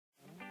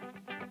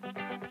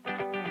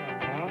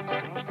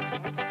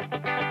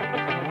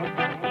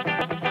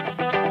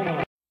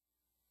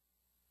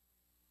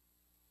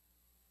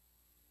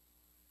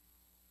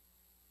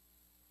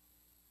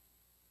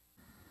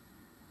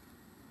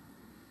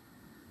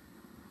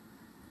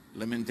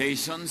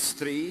Lamentations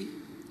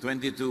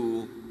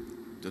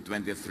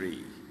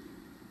 3:22-23.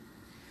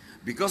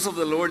 Because of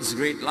the Lord's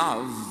great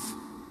love,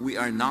 we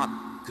are not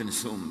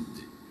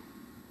consumed.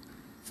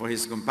 For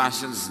His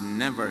compassions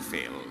never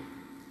fail.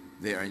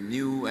 They are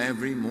new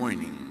every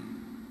morning.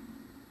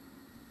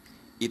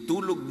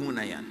 Itulog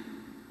muna yan,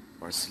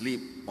 or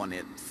sleep on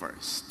it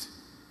first.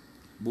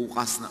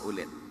 Bukas na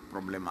ulit,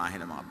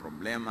 problemahin ang mga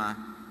problema,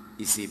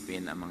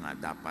 isipin ang mga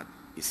dapat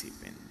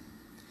isipin.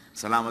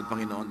 Salamat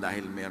Panginoon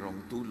dahil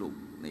merong tulog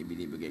na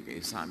ibinibigay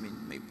kayo sa amin,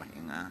 may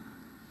pahinga,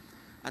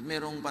 at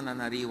merong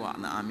pananariwa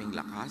na aming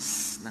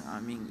lakas ng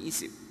aming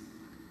isip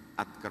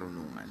at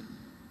karunungan.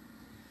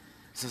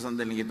 Sa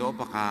sandaling ito,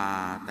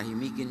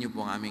 pakatahimikin niyo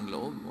po ang aming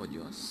loob, O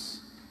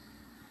Diyos.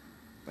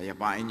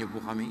 Payapain niyo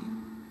po kami,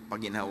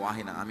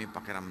 paginhawahin ang aming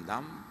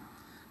pakiramdam,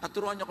 at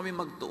turuan niyo kami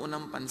magtuon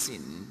ng pansin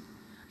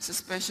sa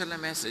special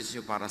na message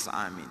niyo para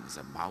sa amin,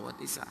 sa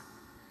bawat isa.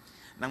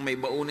 Nang may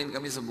baunin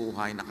kami sa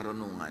buhay na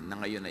karunungan na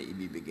ngayon ay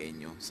ibibigay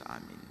niyo sa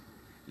amin.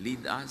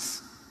 Lead us,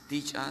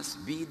 teach us,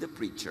 be the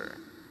preacher.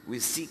 We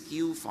seek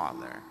you,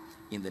 Father,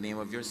 in the name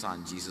of your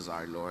Son, Jesus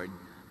our Lord,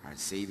 our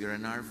Savior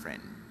and our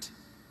friend.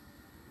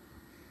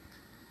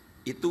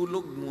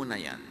 Itulog muna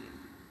yan.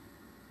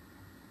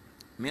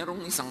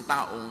 Merong isang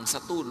taong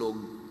sa tulog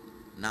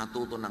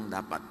natuto ng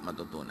dapat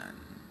matutunan.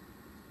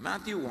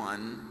 Matthew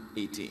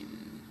 1:18.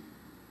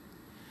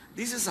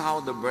 This is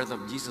how the birth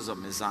of Jesus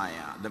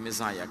the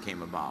Messiah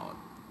came about.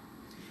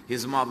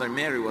 His mother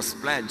Mary was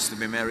pledged to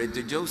be married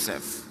to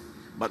Joseph,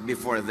 but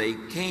before they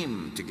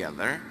came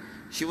together,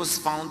 she was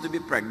found to be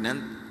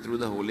pregnant through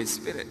the Holy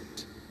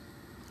Spirit.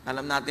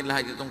 Alam natin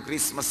lahat itong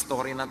Christmas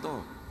story na to.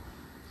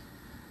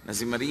 Na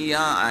si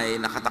Maria ay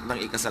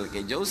nakatakdang ikasal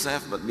kay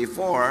Joseph, but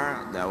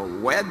before the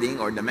wedding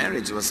or the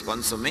marriage was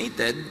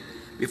consummated,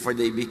 before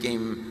they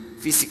became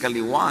physically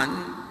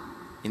one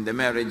in the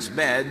marriage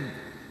bed,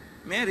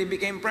 Mary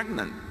became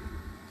pregnant.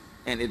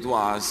 And it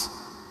was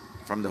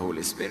from the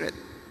Holy Spirit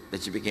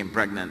that she became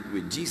pregnant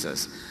with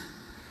Jesus.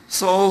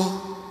 So,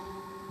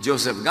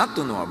 Joseph got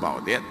to know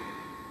about it,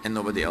 and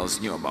nobody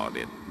else knew about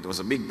it. It was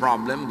a big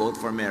problem both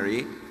for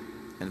Mary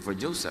and for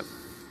Joseph.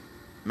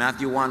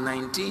 Matthew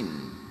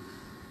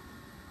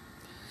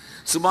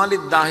 1:19.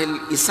 Subalit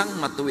dahil isang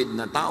matuwid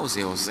na tao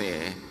si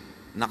Jose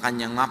na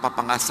kanyang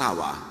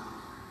mapapangasawa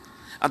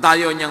at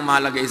ayaw niyang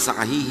malagay sa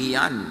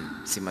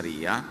kahihiyan si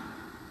Maria,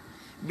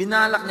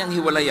 binalak niyang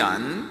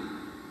hiwalayan,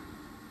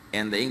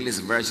 and the English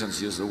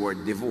versions use the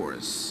word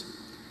divorce.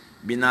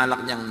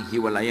 Binalak niyang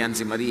hiwalayan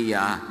si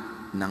Maria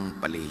ng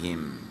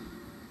palihim.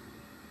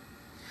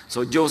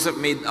 So Joseph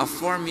made a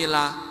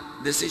formula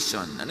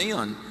decision. Ano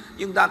yun?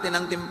 Yung dati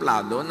ng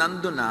templado,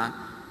 nandun na,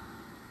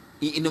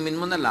 iinumin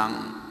mo na lang,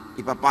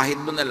 ipapahid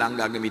mo na lang,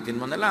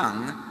 gagamitin mo na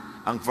lang.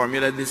 Ang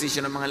formula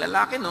decision ng mga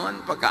lalaki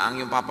noon, pagka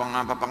ang yung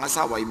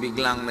papangasawa ay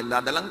biglang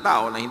nagdadalang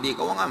tao na hindi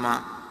ikaw ang ama,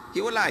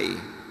 hiwalay.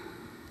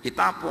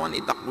 Itapon,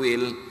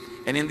 itakwil,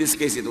 and in this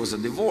case it was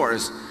a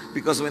divorce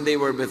because when they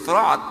were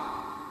betrothed,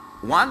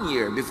 1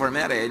 year before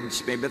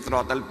marriage, may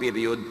betrothal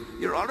period,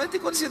 you're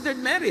already considered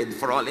married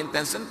for all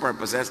intents and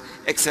purposes,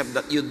 except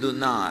that you do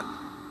not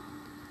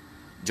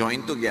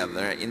join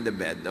together in the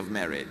bed of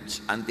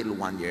marriage until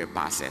 1 year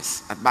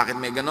passes. At bakit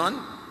may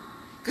ganon?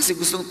 Kasi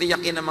gustong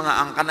tiyakin ng mga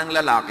angka ng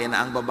lalaki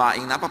na ang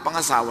babaeng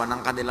napapangasawa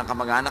ng kanilang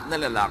kamag-anak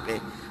na lalaki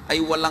ay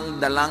walang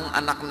dalang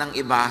anak ng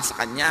iba sa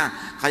kanya.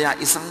 Kaya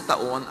 1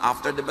 taon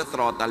after the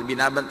betrothal,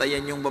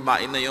 binabantayan yung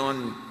babae na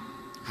yon.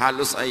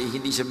 Halos ay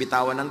hindi siya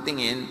bitawan ng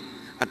tingin.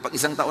 At pag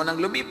 1 taon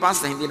ang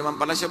lumipas na hindi naman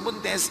pala siya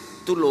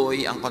buntis,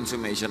 tuloy ang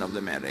consummation of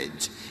the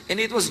marriage.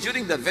 And it was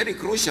during that very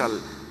crucial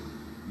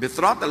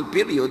betrothal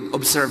period,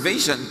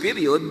 observation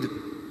period,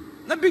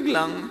 na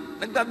biglang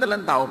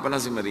nagdadalang tao pala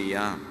si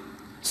Maria.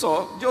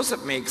 So,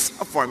 Joseph makes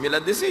a formula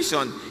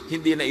decision.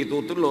 Hindi na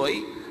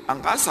itutuloy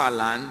ang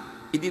kasalan,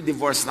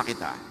 i-divorce na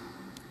kita.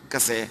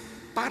 Kasi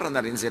para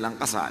na rin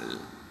silang kasal.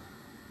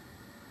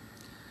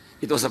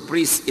 It was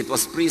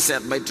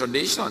preset by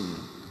tradition,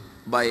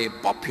 by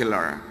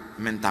popular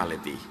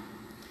mentality.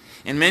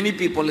 And many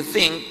people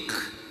think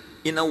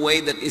in a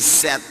way that is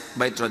set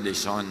by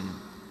tradition,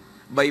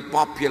 by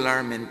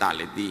popular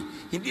mentality.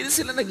 Hindi na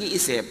sila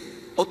nag-iisip.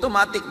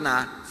 Automatic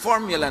na,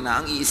 formula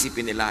na ang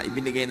iisipin nila.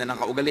 Ibinigay na ng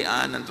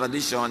kaugalian, ng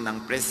tradisyon,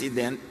 ng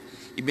president,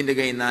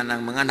 ibinigay na ng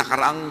mga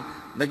nakaraang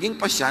naging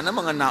pasya ng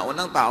mga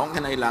naunang taong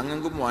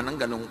kinailangan gumawa ng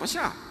ganong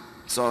pasya.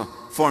 So,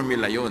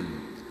 formula yun.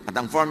 At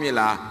ang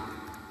formula,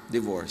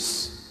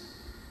 divorce.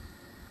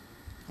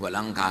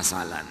 Walang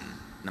kasalan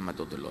na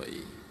matutuloy.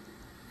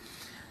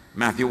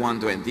 Matthew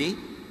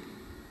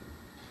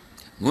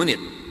 1:20.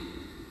 Ngunit,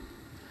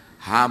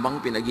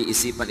 habang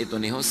pinag-iisipan ito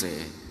ni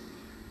Jose,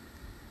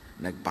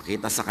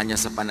 nagpakita sa kanya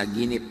sa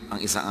panaginip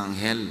ang isang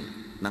anghel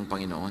ng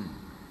Panginoon.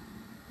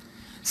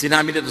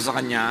 Sinabi nito sa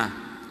kanya,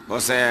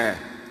 Jose,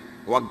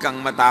 huwag kang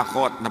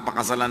matakot na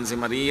pakasalan si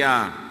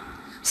Maria,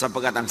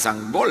 sapagkat ang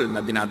sanggol na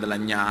dinadala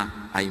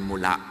niya ay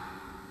mula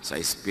sa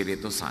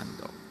Espiritu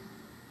Santo.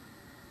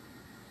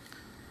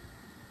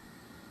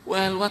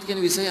 Well, what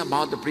can we say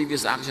about the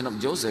previous action of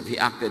Joseph?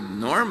 He acted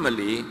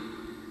normally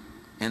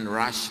and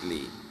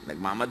rashly.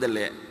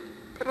 Nagmamadali,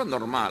 pero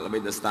normal by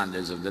the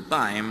standards of the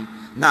time.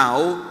 Now,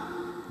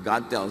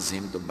 God tells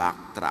him to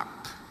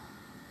backtrack.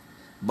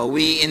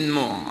 Bawiin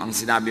mo ang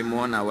sinabi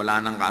mo na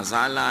wala nang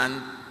kasalan,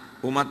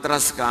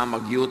 umatras ka,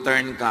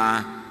 mag-U-turn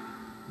ka,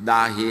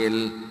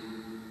 dahil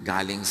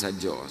galing sa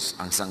Diyos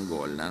ang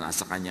sanggol na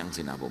nasa kanyang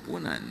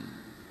sinapupunan.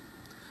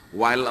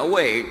 While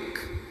awake,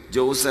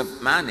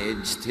 Joseph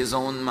managed his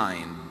own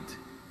mind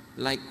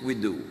like we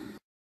do.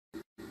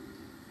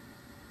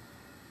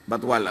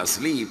 But while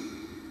asleep,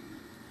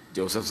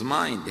 Joseph's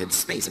mind had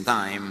space and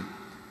time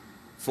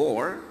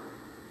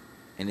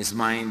and his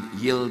mind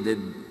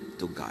yielded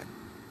to God.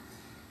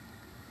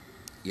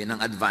 Yun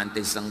ang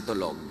advantage ng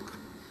tulog.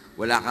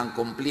 Wala kang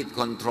complete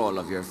control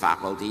of your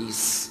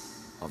faculties,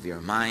 of your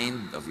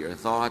mind, of your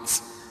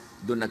thoughts.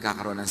 Doon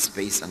nagkakaroon ng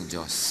space ang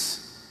Diyos.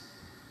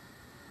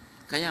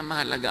 Kaya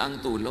mahalaga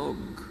ang tulog.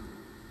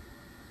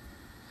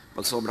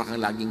 Pag sobra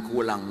kang laging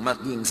kulang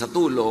maging sa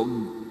tulog,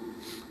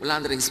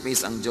 wala na rin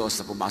space ang Diyos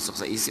na pumasok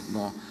sa isip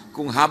mo.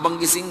 Kung habang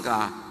gising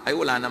ka, ay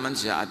wala naman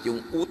siya at yung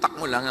utak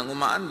mo lang ang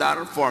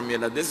umaandar,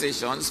 formula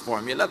decisions,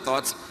 formula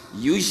thoughts,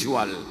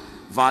 usual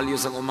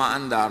values ang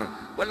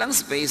umaandar, walang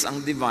space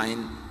ang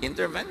divine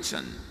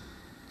intervention.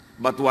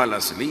 But while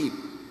asleep,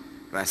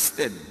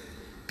 rested,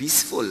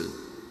 peaceful,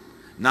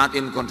 not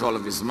in control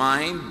of his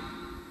mind,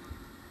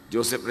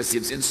 Joseph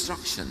receives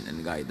instruction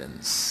and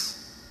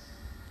guidance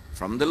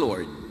from the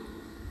Lord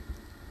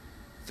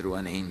through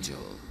an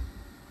angel.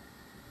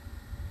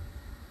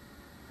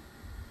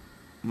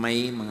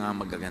 May mga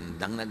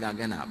magagandang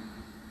nagaganap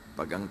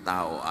pag ang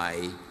tao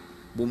ay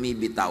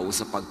bumibitaw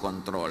sa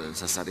pagkontrol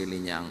sa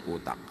sarili niya ang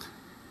utak.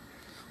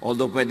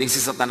 Although pwedeng si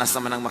Satanas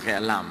naman ang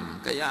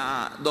makialam,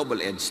 kaya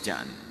double-edged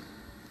yan.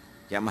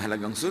 Kaya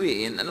mahalagang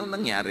suriin anong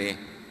nangyari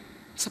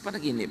sa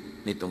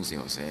panaginip nitong si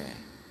Jose.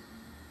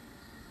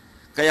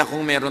 Kaya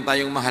kung meron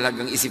tayong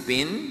mahalagang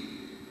isipin,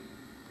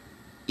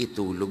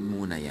 itulog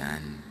muna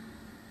yan.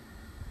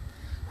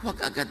 Huwag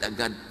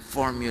agad-agad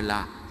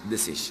formula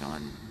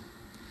decision.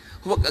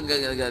 Huwag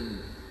agad-agad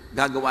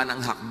gagawa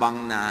ng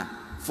hakbang na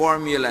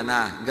formula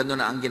na, gano'n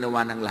na ang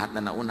ginawa ng lahat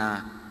na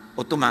nauna,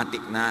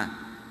 automatic na.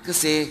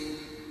 Kasi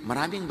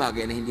maraming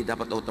bagay na hindi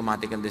dapat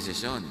automatic ang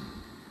desisyon.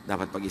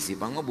 Dapat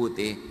pag-isipan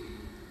mabuti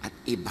at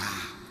iba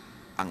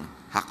ang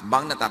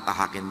hakbang na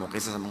tatahakin mo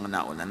kaysa sa mga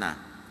nauna na.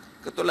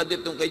 Katulad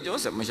ditong kay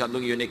Joseph,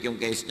 masyadong unique yung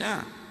case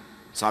niya.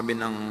 Sabi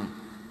ng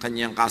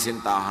kanyang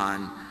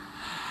kasintahan,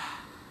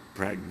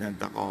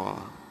 pregnant ako.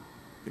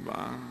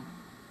 Diba?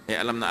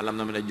 Alam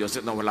naman ni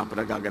Joseph na walang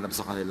pinagaganap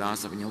sa kanila.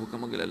 Sabi niya, huwag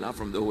kang mag-alala,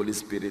 from the Holy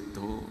Spirit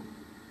to.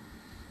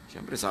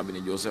 Siyempre sabi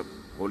ni Joseph,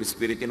 Holy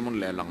Spirit yun mong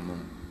lelang mo.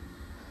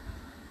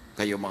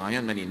 Kayo mga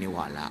yan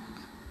naniniwala.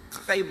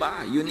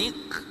 Kakaiba,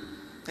 unique.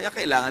 Kaya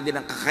kailangan din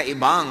ng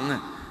kakaibang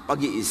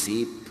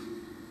pag-iisip.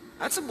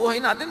 At sa buhay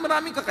natin,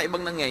 maraming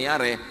kakaibang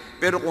nangyayari.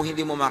 Pero kung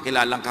hindi mo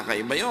makilalang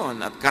kakaiba yon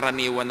at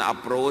karaniwan na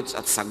approach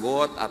at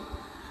sagot at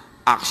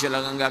action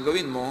lang ang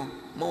gagawin mo,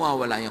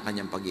 mawawala yung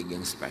kanyang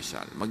pagiging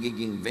special.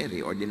 Magiging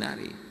very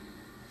ordinary.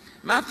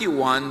 Matthew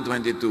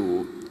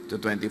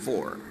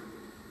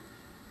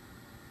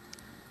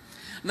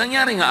 1:22-24.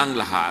 Nangyari nga ang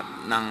lahat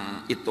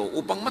ng ito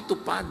upang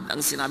matupad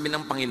ang sinabi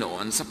ng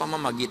Panginoon sa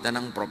pamamagitan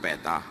ng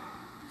propeta.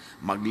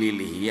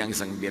 Maglilihi ang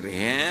isang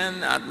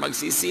birhen at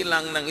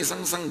magsisilang ng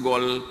isang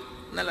sanggol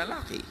na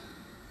lalaki.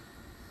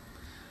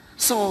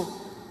 So,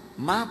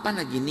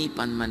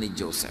 mapanaginipan man ni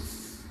Joseph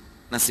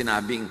na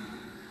sinabing,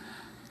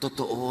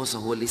 totoo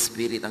sa Holy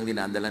Spirit ang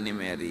dinadala ni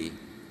Mary,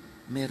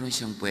 meron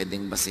siyang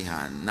pwedeng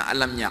basihan na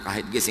alam niya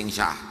kahit gising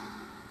siya.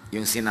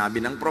 Yung sinabi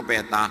ng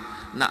propeta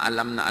na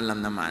alam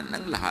naman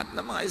ng lahat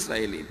ng mga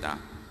Israelita.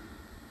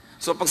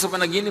 So pag sa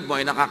panaginip mo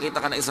ay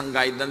nakakita ka ng isang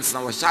guidance na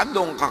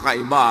masyadong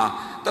kakaiba,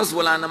 tapos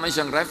wala naman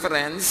siyang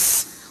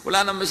reference,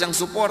 wala naman siyang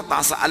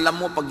suporta sa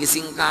alam mo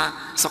paggising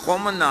ka sa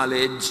common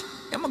knowledge,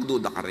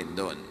 magduda ka rin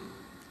doon.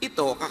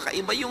 Ito,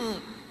 kakaiba yung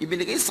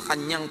ibinigay sa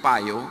kanyang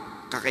payo,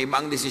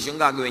 kakaiba ang desisyon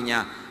gagawin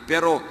niya,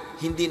 pero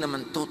hindi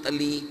naman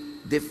totally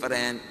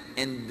different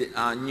and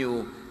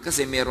new,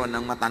 kasi meron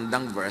ng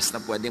matandang verse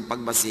na pwedeng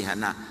pagbasihan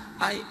na,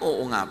 ay,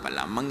 oo nga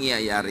pala,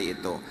 mangyayari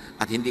ito.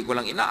 At hindi ko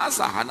lang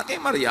inaasahan na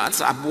kay Maria at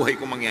sa buhay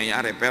ko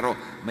mangyayari, pero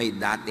may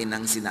dati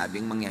nang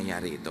sinabing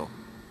mangyayari ito.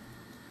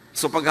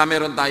 So pagka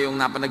meron tayong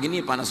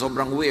napanaginipan na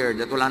sobrang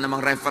weird at wala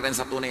namang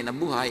reference sa tunay na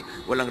buhay,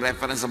 walang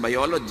reference sa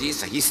biology,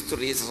 sa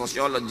history, sa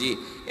sociology,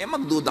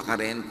 magduda ka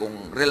rin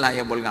kung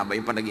reliable nga ba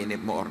yung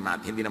panaginip mo or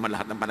not. Hindi naman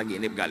lahat ng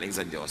panaginip galing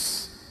sa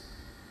Diyos.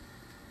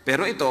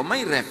 Pero ito,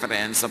 may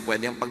reference sa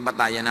pwedeng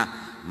pagbatayan na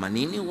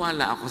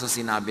maniniwala ako sa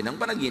sinabi ng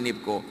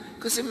panaginip ko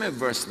kasi may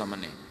verse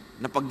naman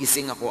na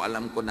paggising ako,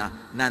 alam ko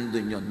na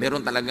nandun yun.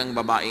 Meron talagang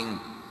babaeng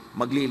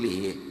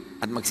maglilihi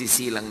at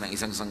magsisilang ng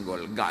isang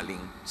sanggol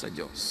galing sa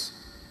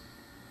Diyos.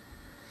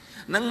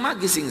 Nang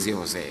magising si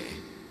Jose,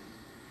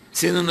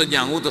 sinunod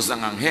niya ang utos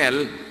ng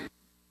anghel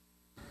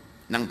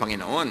ng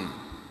Panginoon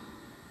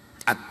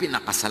at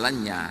pinakasalan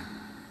niya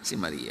si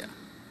Maria.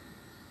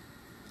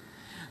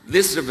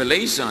 This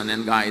revelation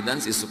and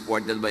guidance is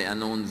supported by a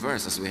known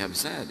verse, as we have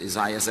said,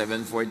 Isaiah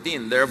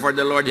 7:14. Therefore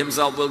the Lord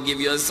himself will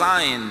give you a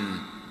sign.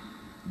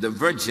 The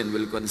virgin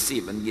will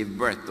conceive and give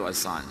birth to a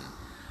son.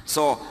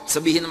 So,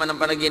 sabihin naman ng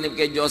panaginip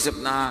kay Joseph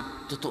na,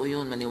 totoo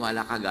yun,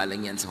 maniwala ka,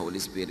 galing yan sa Holy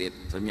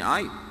Spirit. Sabi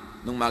niya, ay,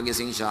 nung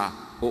magising siya,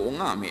 oo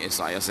nga, may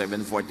Isaiah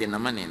 7:14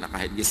 naman na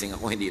kahit gising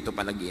ako, hindi ito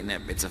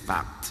panaginip. It's a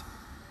fact.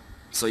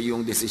 So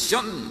yung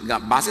desisyon,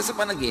 base sa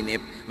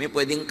panaginip, may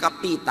pwedeng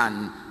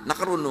kapitan na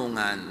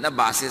karunungan na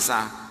base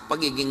sa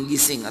pagiging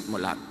gising at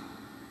mulat.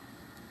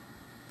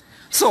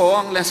 So,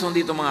 ang lesson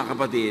dito mga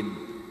kapatid,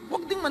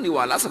 huwag ding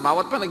maniwala sa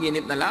bawat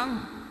panaginip na lang.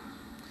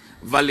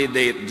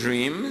 Validate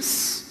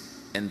dreams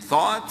and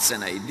thoughts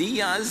and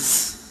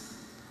ideas,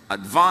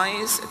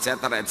 advice,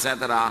 etc.,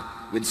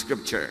 with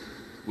scripture,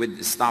 with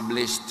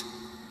established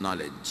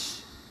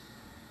knowledge.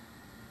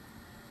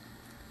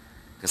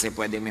 Kasi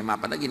pwede may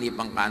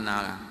mapanaginipan ka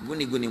na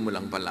guni-guni mo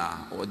lang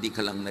pala o di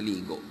ka lang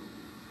naligo.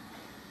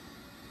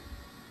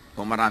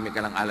 O marami ka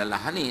lang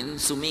alalahanin,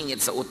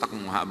 sumingit sa utak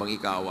mo habang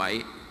ikaw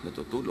ay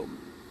natutulog.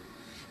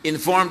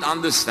 Informed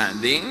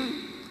understanding,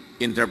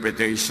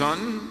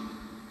 interpretation,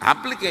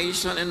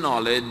 application, and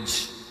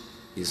knowledge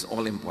is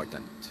all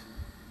important.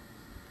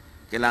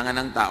 Kailangan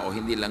ng tao,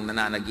 hindi lang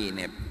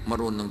nananaginip,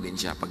 marunong din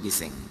siya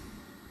pagising.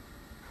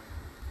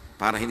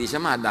 Para hindi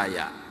siya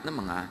madaya ng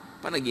mga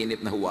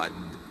panaginip na huwad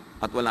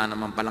at wala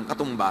naman palang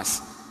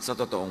katumbas sa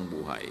totoong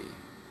buhay.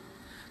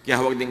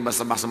 Kaya huwag ding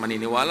basta-basta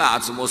maniniwala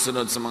at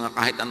sumusunod sa mga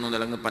kahit ano na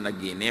lang na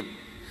panaginip,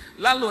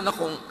 lalo na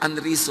kung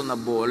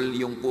unreasonable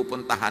yung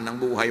pupuntahan ng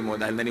buhay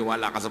mo dahil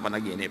naniwala ka sa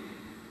panaginip.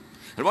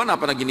 Alam mo,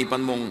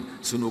 napanaginipan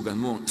mong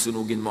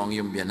sunugin mo ang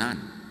iyong biyanan.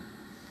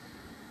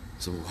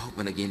 So, wow,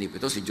 panaginip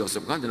ito. Si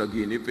Joseph ka,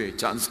 nanaginip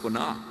chance ko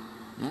na.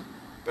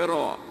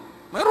 Pero,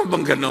 mayroon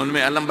bang ganon?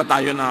 May alam ba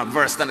tayo na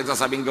verse na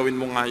nagsasabing gawin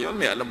mo ngayon?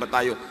 May alam ba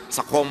tayo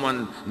sa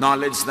common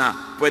knowledge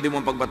na pwede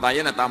mong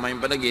pagbatayan na tama yung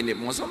panaginip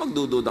mo? So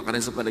magdududa ka rin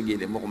sa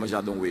panaginip mo kung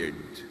masyadong weird.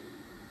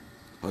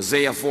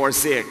 Hosea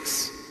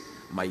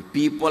 4:6, my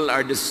people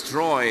are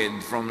destroyed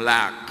from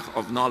lack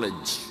of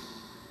knowledge.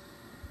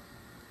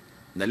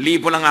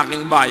 Nalipo lang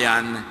aking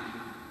bayan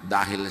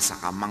dahil sa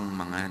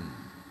kamangmangan.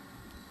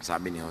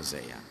 Sabi ni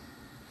Hosea.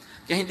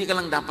 Kaya hindi ka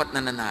lang dapat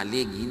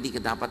nananalig, hindi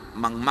ka dapat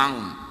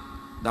mangmang.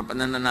 Dapat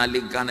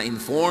nananalig ka na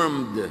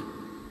informed,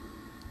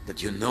 that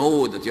you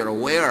know, that you're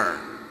aware,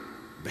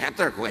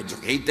 better kung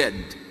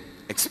educated,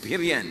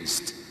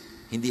 experienced,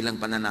 hindi lang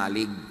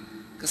pananalig.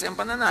 Kasi ang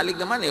pananalig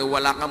naman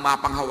wala kang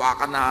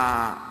mapanghawakan na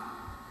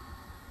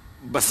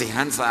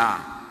basihan sa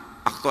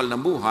aktual na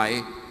buhay,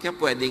 kaya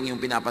pwedeng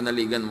yung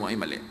pinapanaligan mo ay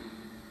mali.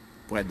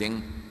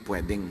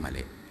 Pwedeng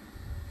mali.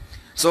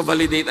 So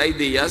validate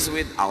ideas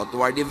with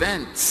outward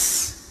events.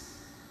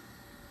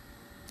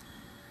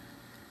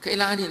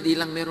 Kailangan hindi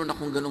lang meron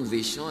akong ganong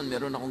vision,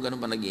 meron akong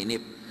ganong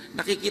panaginip.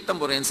 Nakikita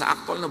mo rin sa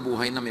aktual na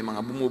buhay na may mga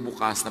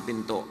bumubukas na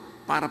pinto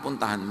para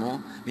puntahan mo,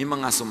 may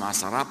mga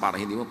sumasara para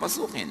hindi mo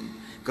pasukin.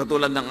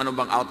 Katulad ng ano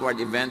bang outward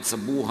event sa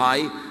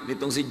buhay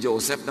nitong si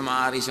Joseph na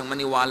maaari siyang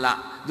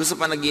maniwala doon sa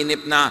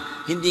panaginip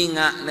na hindi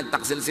nga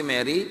nagtaksil si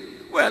Mary.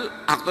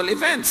 Well, actual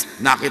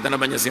events. Nakita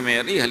na ba niya si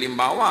Mary?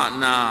 Halimbawa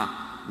na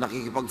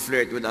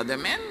nakikipag-flirt with other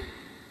men?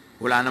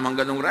 Wala namang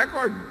ganong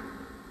record.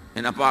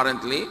 And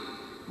apparently,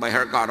 by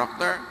her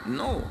character?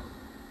 No.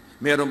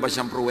 Meron ba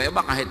siyang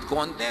pruweba kahit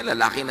konti?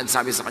 Lalaki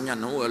nagsabi sa kanya,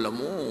 no, alam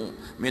mo,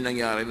 may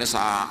nangyari na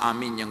sa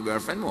amin yung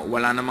girlfriend mo.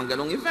 Wala namang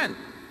ganong event.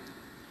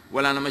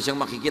 Wala naman siyang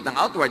makikitang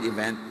outward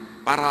event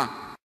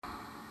para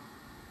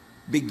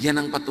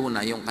bigyan ng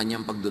patunay yung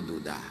kanyang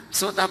pagdududa.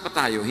 So dapat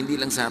tayo, hindi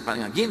lang sa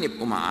panaginip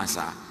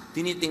umaasa,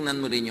 tinitingnan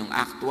mo rin yung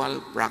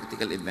actual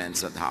practical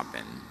events that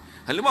happen.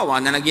 Halimbawa,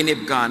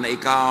 nanaginip ka na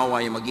ikaw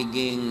ay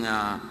magiging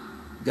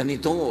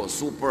ganito,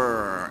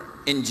 super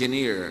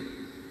engineer.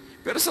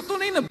 Pero sa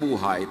tunay na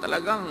buhay,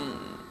 talagang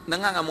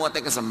nangangamote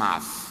ka sa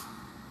math.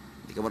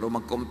 Hindi ka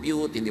marunong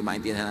mag-compute, hindi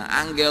maintindihan ng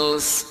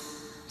angles,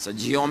 sa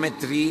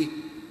geometry,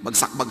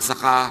 bagsak-bagsak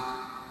ka.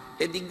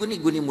 Di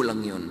guni-guni mo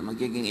lang yun,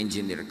 magiging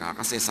engineer ka.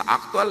 Kasi sa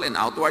actual and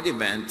outward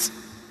events,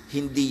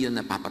 hindi yun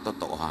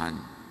napapatotohan.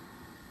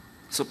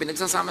 So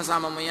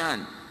pinagsasama-sama mo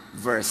yan.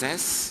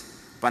 Verses,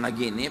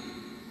 panaginip,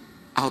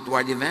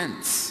 outward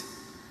events.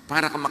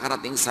 Para ka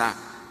makarating sa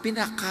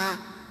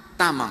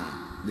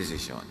pinaka-tamang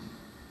decision.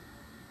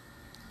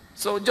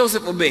 So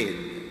Joseph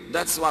obeyed.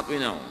 That's what we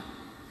know.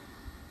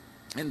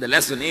 And the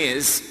lesson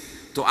is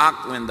to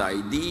act when the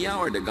idea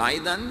or the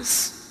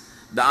guidance,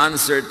 the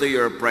answer to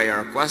your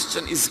prayer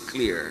question is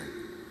clear,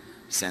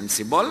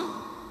 sensible,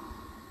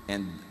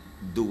 and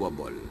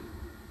doable.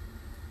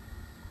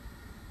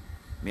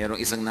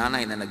 Merong isang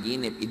nanay na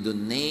naginip,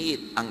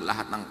 i-donate ang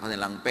lahat ng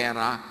kanilang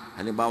pera,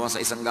 halimbawa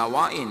sa isang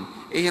gawain.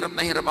 Hirap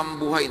na hirap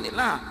ang buhay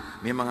nila.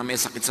 May mga may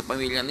sakit sa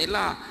pamilya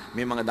nila,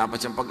 may mga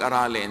dapat siyang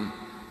pag-aralin.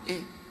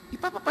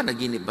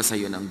 Ipapapanaginip ba sa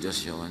iyo ng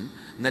Diyos yun?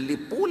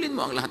 Nalipulin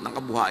mo ang lahat ng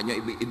kabuhayan nyo,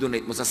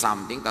 i-donate mo sa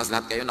something, tapos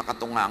lahat kayo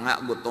nakatunganga,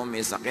 gutom,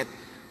 may sakit.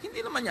 Hindi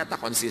naman yata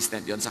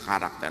consistent yon sa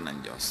karakter ng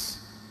Diyos.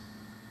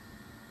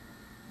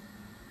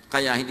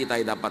 Kaya hindi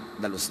tayo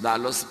dapat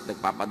dalos-dalos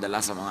nagpapadala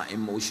sa mga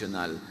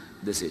emotional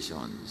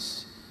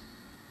decisions.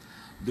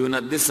 Do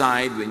not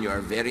decide when you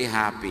are very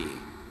happy.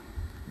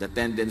 The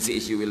tendency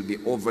is you will be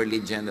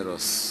overly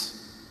generous.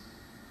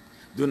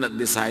 Do not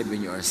decide when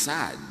you are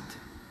sad.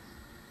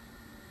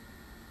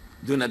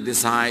 Do not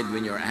decide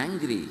when you're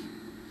angry.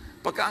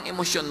 Pagka ang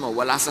emosyon mo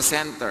wala sa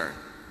center,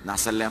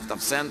 nasa left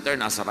of center,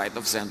 nasa right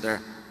of center,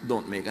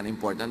 don't make an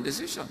important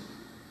decision.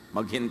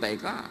 Maghintay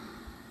ka.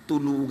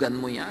 Tulugan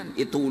mo yan.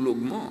 Itulog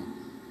mo.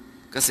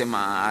 Kasi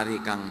maaari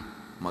kang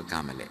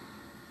magkamali.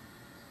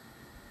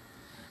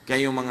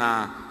 Kaya yung mga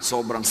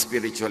sobrang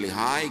spiritually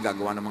high,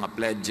 gagawa ng mga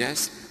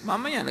pledges,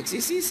 mamaya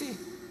nagsisisi.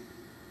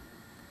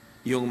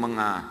 Yung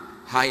mga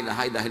high na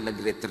high dahil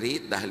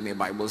nag-retreat, dahil may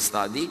Bible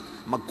study,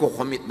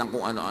 magko-commit ng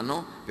kung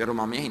ano-ano, pero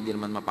mamaya hindi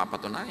naman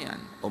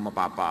mapapatunayan o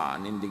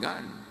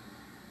mapapanindigan.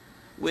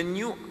 When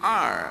you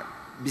are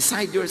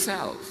beside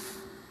yourself,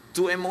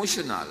 too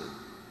emotional,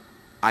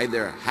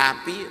 either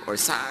happy or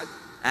sad,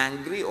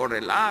 angry or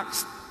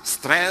relaxed,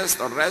 stressed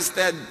or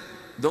rested,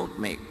 don't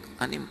make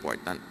an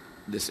important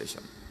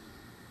decision.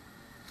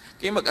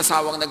 Kaya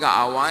mag-asawang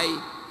nag-aaway,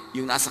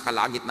 yung nasa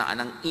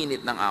kalagitnaan ng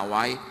init ng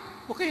away,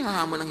 huwag kayong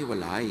hahamon ng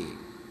hiwalay.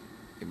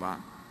 Diba?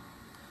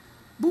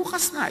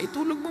 Bukas na,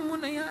 itulog mo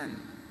muna yan.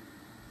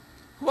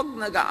 Huwag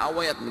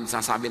nag-aaway at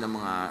magsasabi ng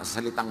mga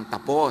salitang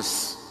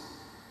tapos.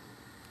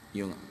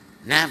 Yung,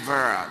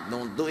 never,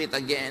 don't do it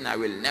again, I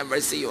will never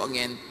see you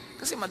again.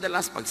 Kasi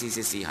madalas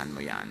pagsisisihan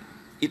mo yan.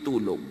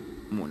 Itulog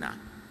muna.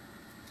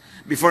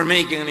 Before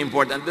making an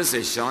important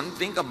decision,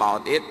 think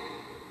about it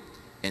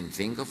and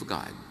think of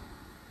God.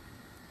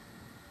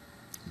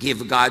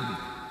 Give God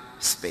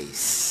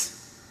space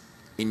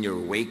in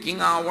your waking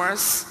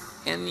hours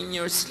and in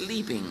your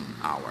sleeping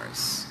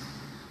hours.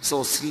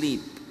 So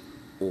sleep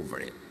over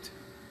it.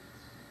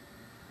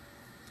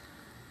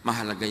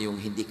 Mahalaga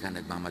yung hindi ka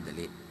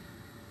nagmamadali.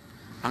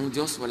 Ang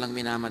Diyos walang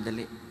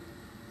minamadali.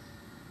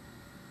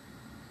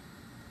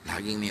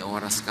 Laging may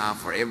oras ka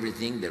for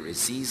everything. There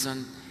is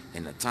season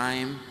and a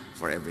time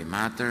for every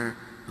matter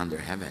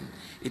under heaven.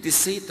 It is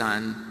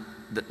Satan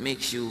that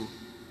makes you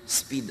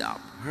speed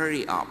up,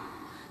 hurry up.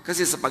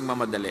 Kasi sa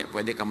pagmamadali,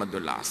 pwede ka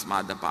madulas,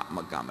 madapa,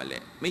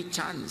 magkamali. May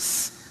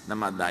chance na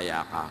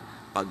madaya ka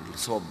pag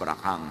sobra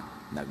kang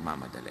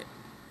nagmamadali.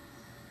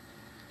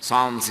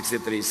 Psalm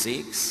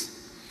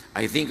 63:6,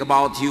 I think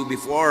about you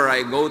before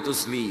I go to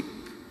sleep,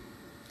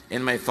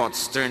 and my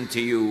thoughts turn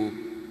to you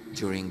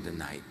during the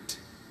night.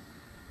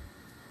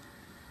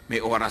 May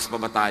oras pa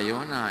ba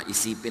tayo na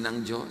isipin ng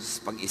Diyos,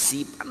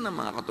 pag-isipan ng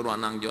mga katuruan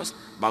ng Diyos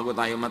bago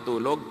tayo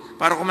matulog?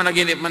 Para kung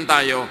managinip man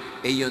tayo,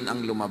 yun ang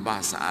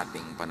lumabas sa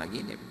ating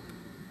panaginip.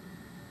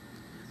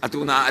 At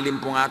kung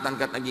naaalimpungan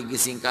ka at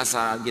nagigising ka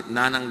sa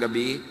gitna ng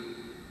gabi,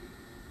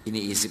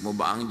 iniisip mo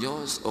ba ang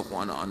Diyos o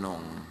kung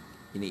ano-anong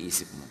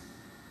iniisip mo?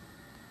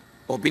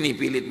 O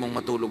pinipilit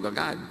mong matulog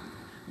agad?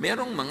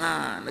 Merong mga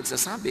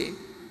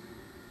nagsasabi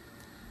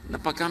na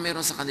pagka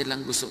meron sa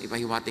kanilang gustong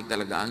ipahiwatig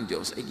talaga ang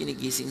Diyos, ay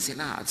ginigising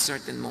sila at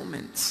certain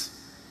moments.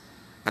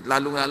 At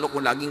lalo-lalo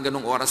kung laging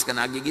ganong oras ka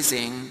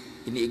nagigising,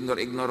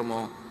 ini-ignore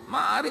mo,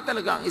 maaari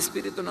talaga ang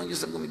Espiritu ng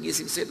Diyos ang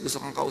gumigising sa'yo at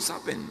gusto kang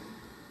kausapin.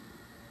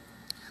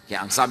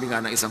 Kaya ang sabi nga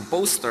ng isang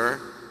poster,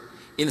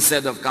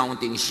 instead of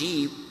counting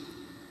sheep,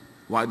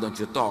 why don't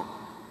you talk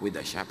with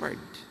the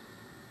shepherd?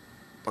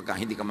 Pagka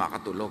hindi ka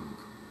makatulog.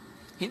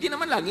 Hindi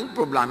naman laging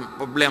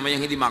problema yung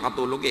hindi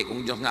makatulog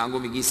Kung Diyos nga ang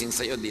gumigising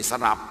sa'yo, di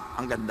sarap,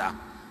 ang ganda.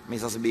 May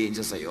sasabihin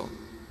siya sa'yo.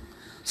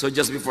 So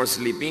just before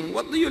sleeping,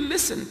 what do you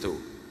listen to?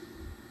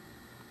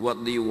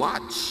 What do you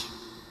watch?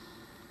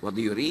 What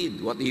do you read?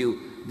 What do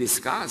you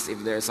discuss if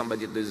there's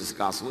somebody to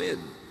discuss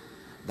with?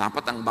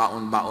 Dapat ang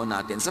baon-baon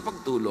natin sa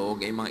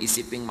pagtulog ay mga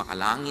isiping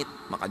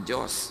makalangit,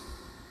 makadiyos,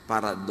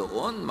 para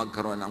doon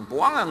magkaroon ng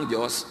puwangang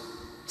Diyos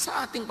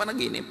sa ating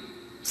panaginip,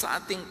 sa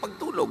ating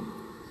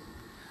pagtulog.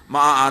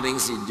 Maaaring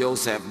si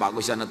Joseph,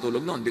 bago siya natulog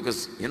noon,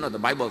 because,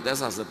 the Bible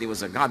tells us that he was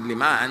a godly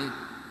man,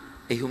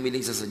 humiling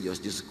siya sa Diyos.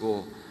 Diyos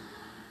ko,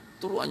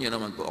 turuan niyo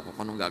naman po ako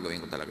kung anong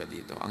gagawin ko talaga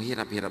dito. Ang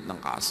hirap-hirap ng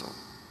kaso.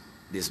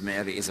 This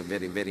Mary is a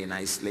very, very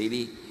nice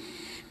lady,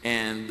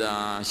 and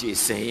she is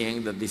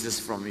saying that this is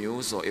from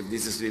you, so if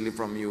this is really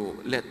from you,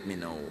 let me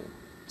know.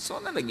 So,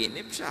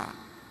 nanaginip siya.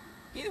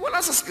 Wala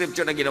sa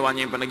scripture na ginawa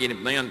niya yung panaginip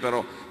na yun,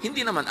 pero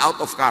hindi naman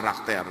out of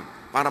character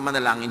para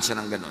manalangin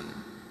siya ng ganun.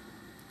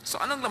 So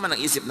anong laman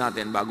ng isip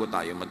natin bago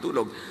tayo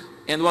matulog?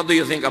 And what do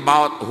you think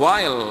about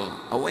while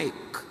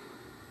awake?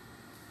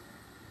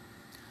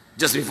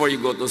 Just before you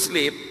go to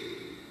sleep,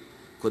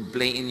 could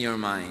play in your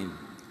mind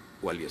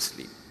while you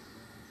sleep.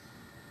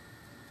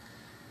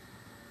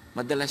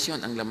 Madalas yun,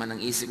 ang laman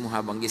ng isip mo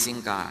habang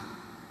gising ka,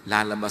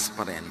 lalabas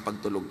pa rin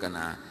pag tulog ka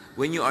na.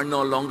 When you are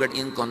no longer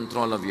in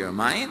control of your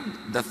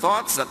mind, the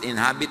thoughts that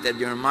inhabited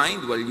your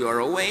mind while you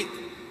are awake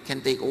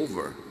can take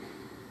over.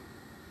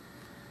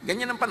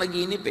 Ganyan ang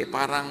panaginip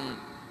parang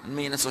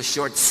may nasa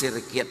short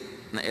circuit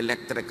na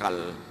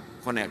electrical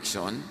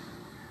connection.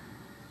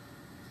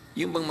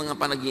 Yung bang mga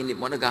panaginip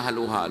mo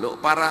naghahalo-halo,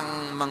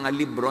 parang mga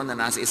libro na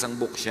nasa isang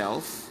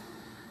bookshelf,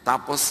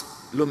 tapos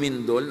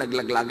lumindol,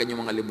 naglaglagan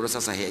yung mga libro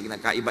sa sahig,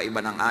 nagkaiba-iba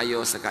ng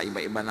ayos,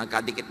 nagkaiba-iba,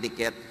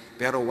 nagkadikit-dikit,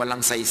 pero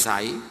walang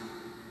saysay,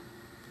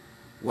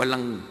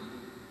 walang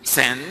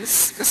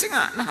sense, kasi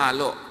nga,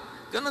 nahalo.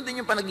 Ganon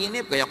din yung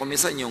panaginip, kaya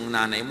kumisan yung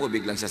nanay mo,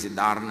 biglang siya si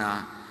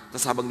Darna,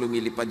 tapos habang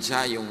lumilipad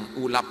siya, yung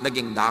ulap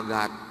naging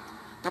dagat,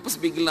 tapos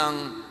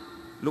biglang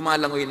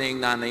lumalangoy na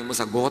yung nanay mo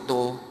sa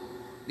goto.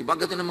 Di ba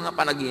ganito ng mga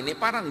panaginip?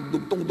 Parang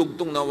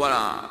dugtong-dugtong na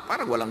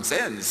parang walang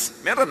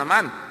sense. Meron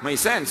naman, may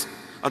sense.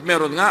 At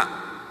meron nga,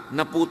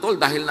 naputol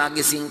dahil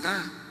nagising ka.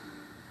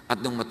 At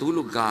nung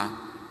matulog ka,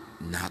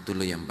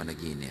 natuloy ang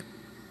panaginip.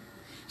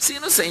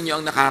 Sino sa inyo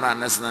ang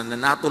nakaranas na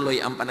natuloy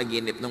ang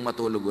panaginip nung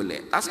matulog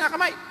uli? Taas nga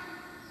kamay.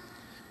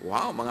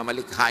 Wow, mga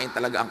malikhain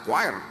talaga ang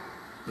choir.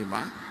 Di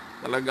ba?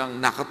 Talagang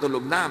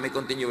nakatulog na, may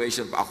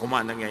continuation pa. Ako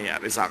man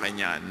nangyayari sa akin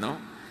yan,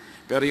 no?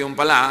 Pero yung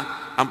pala,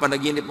 ang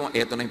panaginip mo,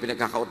 eto na yung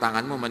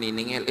pinagkakautangan mo,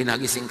 maniningil,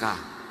 nagising ka.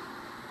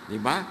 Di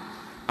ba?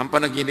 Ang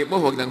panaginip mo,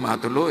 huwag nang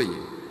matuloy.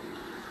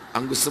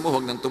 Ang gusto mo,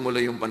 huwag nang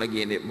tumuloy yung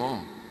panaginip mo.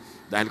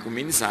 Dahil kung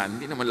minsan,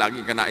 hindi naman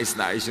lagi ka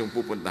nais-nais yung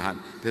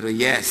pupuntahan. Pero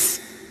yes,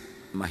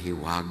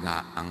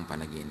 mahiwaga ang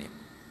panaginip.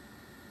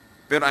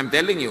 Pero I'm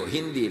telling you,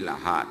 hindi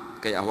lahat.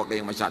 Kaya huwag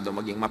kayong masyado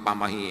maging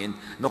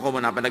mapamahiin. No, kung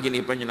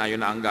panaginipan nyo na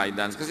yun na ang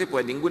guidance. Kasi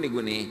pwedeng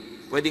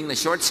guni-guni, pwedeng na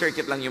short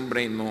circuit lang yung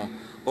brain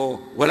mo,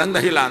 o walang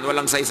dahilan,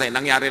 walang saysay,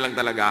 nangyari lang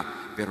talaga,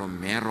 pero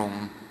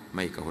merong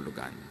may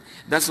kahulugan.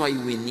 That's why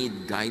we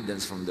need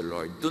guidance from the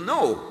Lord to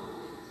know.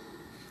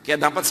 Kaya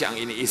dapat siya ang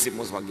iniisip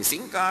mo sa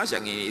pagising ka, siya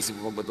ang iniisip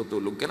mo pag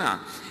matutulog ka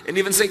na. And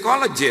even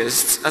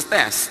psychologists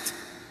attest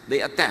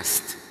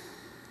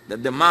that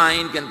the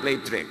mind can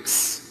play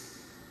tricks.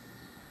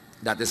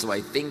 That is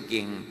why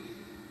thinking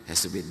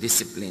has to be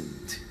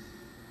disciplined.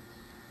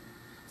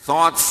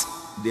 Thoughts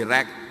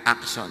direct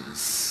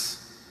actions.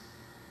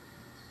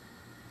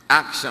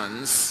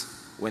 Actions,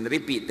 when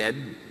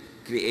repeated,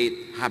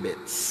 create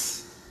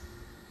habits.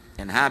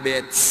 And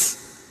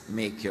habits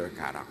make your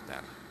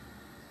character.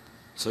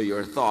 So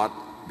your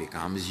thought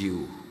becomes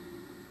you.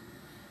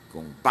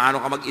 Kung paano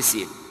ka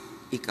mag-isip,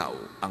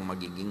 ikaw ang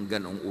magiging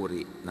ganong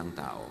uri ng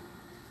tao.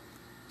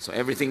 So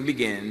everything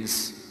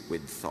begins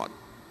with thought.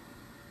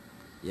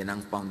 Yan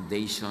ang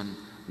foundation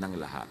ng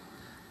lahat.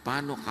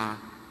 Paano ka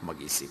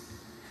mag-isip?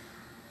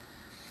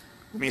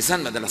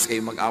 Minsan, madalas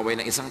kayong mag-away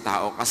ng isang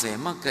tao kasi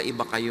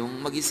magkaiba kayong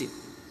mag-isip.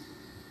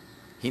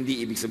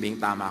 Hindi ibig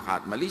sabihin tama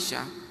ka at mali siya,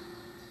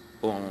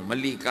 o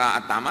mali ka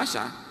at tama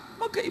siya,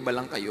 magkaiba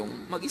lang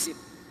kayong mag-isip.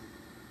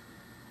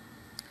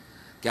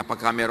 Kaya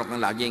pagka meron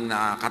kang laging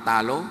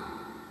nakatalo,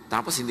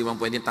 tapos hindi mo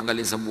pwedeng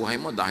tanggalin sa buhay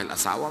mo dahil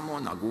asawa mo,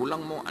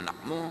 nagulang mo, anak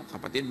mo,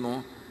 kapatid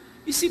mo,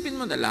 isipin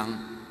mo na lang,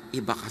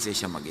 iba kasi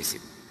siya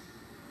mag-isip.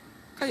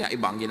 Kaya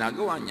iba ang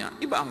ginagawa niya,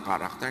 iba ang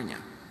karakter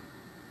niya.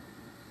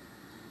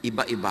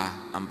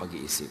 Iba-iba ang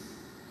pag-iisip.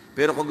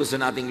 Pero kung gusto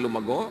nating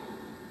lumago,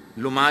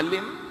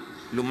 lumalim,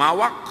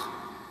 lumawak,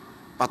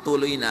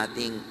 patuloy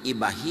nating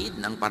ibahid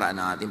ng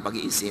paraan ng ating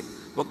pag-iisip.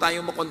 Huwag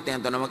tayong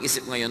makontento na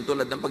mag-isip ngayon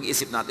tulad ng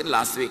pag-iisip natin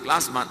last week,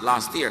 last month,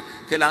 last year.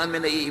 Kailangan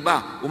may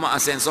naiiba,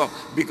 umaasenso.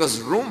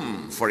 Because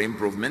room for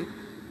improvement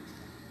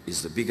is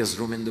the biggest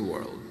room in the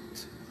world.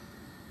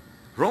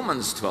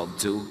 Romans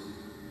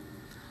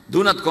 12:2,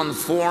 do not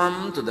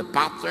conform to the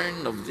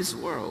pattern of this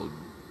world,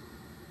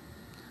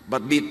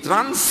 but be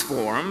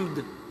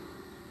transformed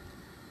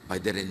by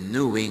the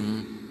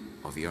renewing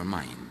of your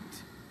mind.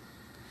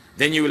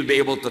 Then you will be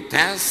able to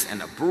test and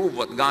approve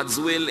what God's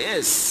will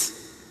is,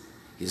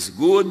 His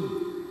good,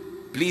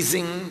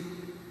 pleasing,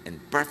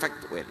 and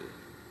perfect will.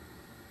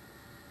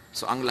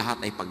 So ang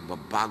lahat ay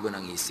pagbabago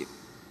ng isip.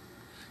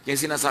 Kaya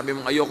sinasabi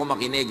mong ayoko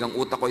makinig, ang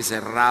utak ko'y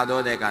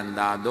serrado,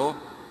 dekandado,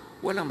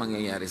 walang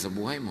mangyayari sa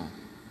buhay mo.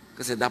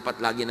 Kasi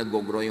dapat lagi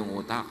nag-grow yung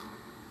utak.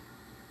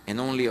 And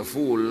only a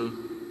fool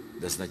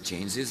does not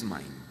change his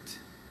mind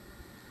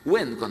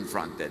when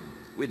confronted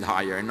with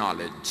higher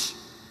knowledge.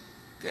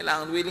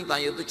 Kailangan willing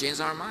tayo to change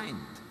our mind.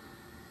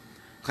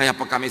 Kaya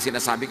pag kami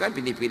sinasabi ka,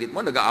 pinipilit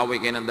mo, nag-aaway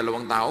kayo ng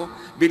dalawang tao,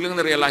 biglang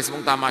na-realize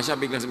mong tama siya,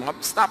 biglang si mga,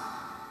 stop!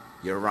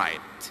 You're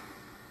right.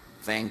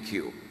 Thank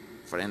you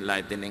for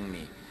enlightening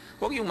me.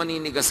 Huwag yung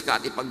maninigas ka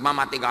at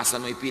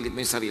ipagmamatigasan mo, ipilit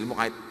mo yung sarili mo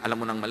kahit alam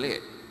mo nang mali.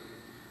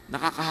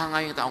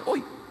 Nakakahanga yung tao,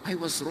 oy, I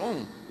was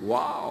wrong.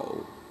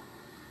 Wow!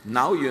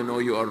 Now you know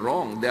you are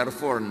wrong.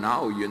 Therefore,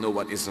 now you know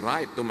what is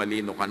right.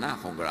 Tumalino ka na.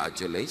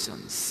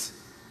 Congratulations.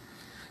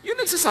 Yung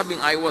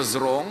nagsasabing I was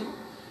wrong,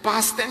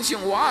 past tense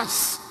yung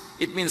was.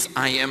 It means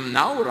I am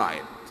now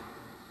right.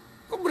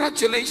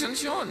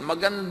 Congratulations yun.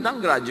 Magandang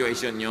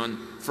graduation yun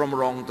from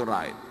wrong to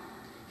right.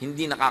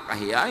 Hindi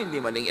nakakahiya, hindi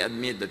maling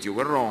i-admit that you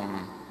were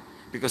wrong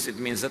because it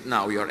means that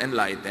now you're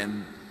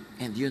enlightened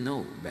and you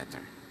know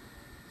better.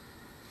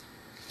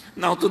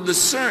 Now, to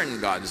discern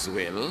God's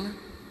will,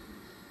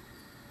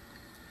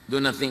 do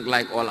not think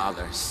like all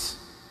others.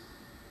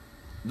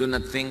 Do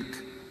not think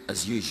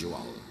as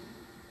usual.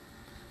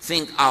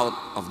 Think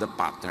out of the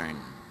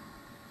pattern.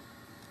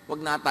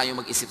 Huwag na tayo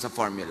mag-isip sa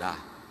formula.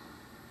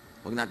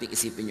 Huwag nating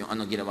isipin yung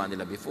anong ginawa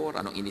nila before,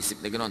 anong inisip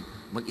na gano'n.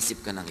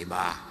 Mag-isip ka ng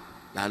iba.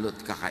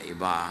 Lalo't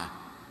kakaiba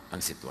ang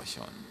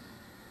sitwasyon.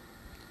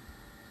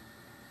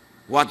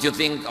 What you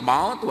think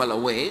about while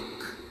awake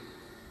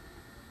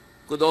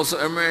could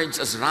also emerge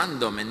as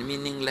random and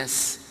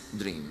meaningless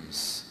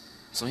dreams.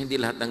 So hindi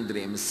lahat ng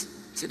dreams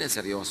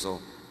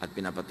sineseryoso at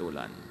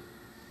pinapatulan.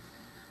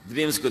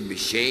 Dreams could be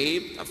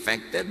shaped,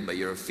 affected by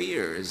your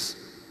fears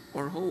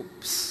or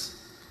hopes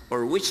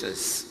or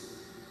wishes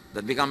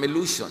that become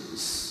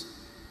illusions.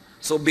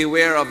 So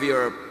beware of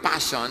your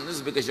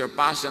passions, because your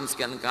passions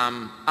can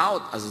come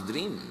out as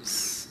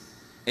dreams.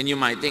 And you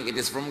might think it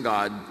is from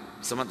God,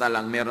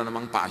 samantalang meron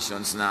namang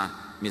passions na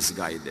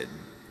misguided.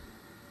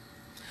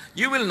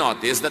 You will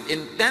notice that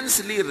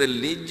intensely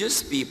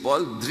religious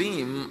people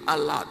dream a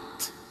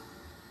lot.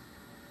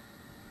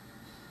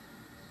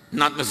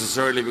 Not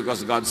necessarily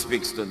because God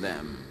speaks to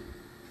them.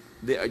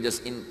 They are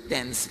just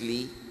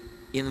intensely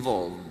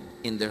involved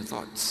in their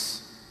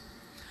thoughts.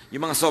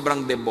 Yung mga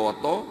sobrang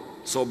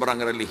deboto, sobrang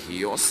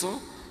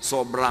religyoso,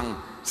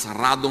 sobrang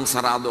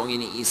saradong-sarado ang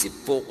iniisip,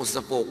 focus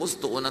na focus,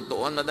 tuon na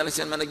tuon, madalas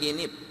yan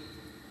managinip.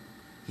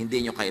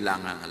 Hindi nyo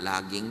kailangan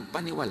laging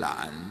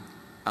paniwalaan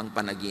ang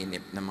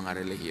panaginip ng mga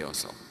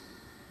religyoso.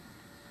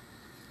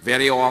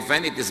 Very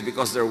often, it is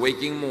because their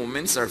waking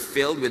moments are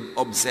filled with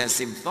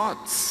obsessive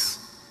thoughts.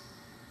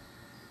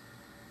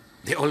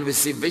 They always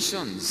see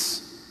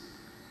visions.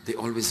 They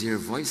always hear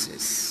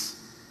voices.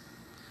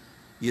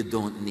 You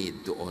don't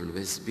need to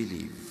always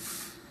believe.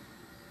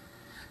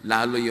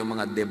 Lalo yung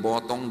mga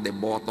deboto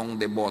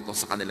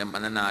sa kanilang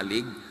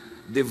pananalig,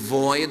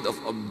 devoid of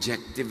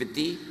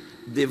objectivity,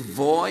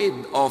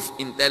 devoid of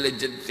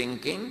intelligent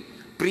thinking,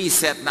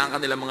 preset na ang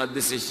kanilang mga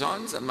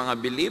decisions at mga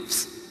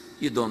beliefs,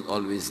 you don't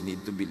always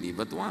need to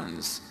believe at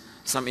once.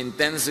 Some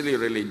intensely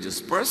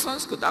religious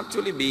persons could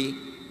actually be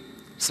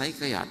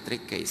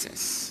psychiatric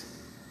cases.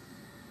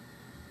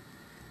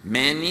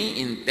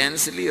 Many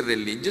intensely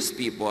religious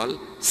people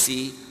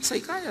see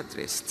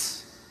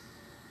psychiatrists.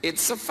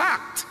 It's a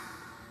fact.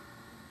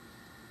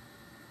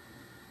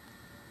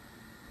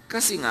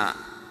 Kasi nga,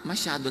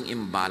 masyadong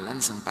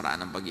imbalance ang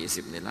paraan ng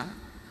pag-iisip nila.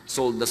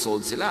 Sold na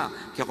sold sila.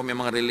 Kaya kung may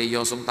mga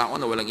reliyosong tao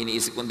na walang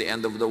iniisip kung the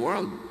end of the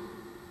world,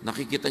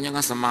 nakikita niya nga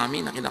sa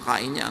mami na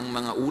kinakain niya ang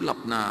mga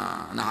ulap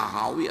na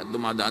nakakawi at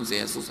dumadaan si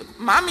Jesus.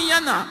 Mami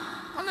yan ah!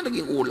 Ano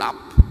naging ulap?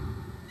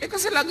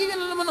 Kasi lagi yan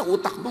na naman ang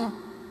utak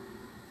mo.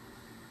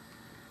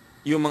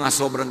 Yung mga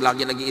sobrang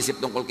lagi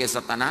nag-iisip tungkol kay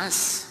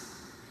Satanas,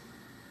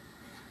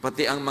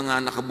 pati ang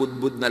mga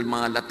nakabudbud na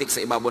mga latik sa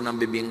ibabaw ng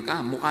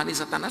bibingka, mukha ni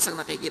Satanas ang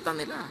nakikita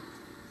nila.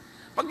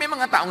 Pag may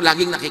mga taong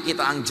laging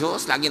nakikita ang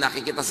Diyos, laging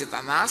nakikita si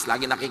Satanas,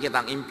 laging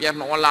nakikita ang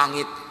impyerno o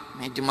langit,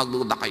 medyo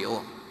magduda kayo.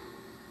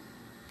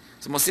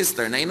 So mo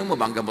sister, nainom mo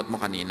ba ang gamot mo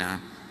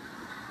kanina?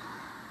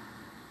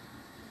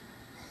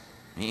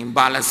 May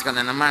imbalance ka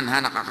na naman, ha?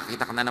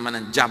 Nakakakita ka na naman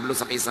ng diablo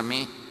sa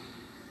kisame.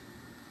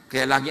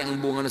 Kaya lagi ang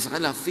bunga na sa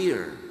kanila,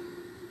 fear.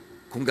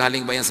 Kung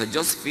galing ba yan sa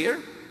Diyos, fear?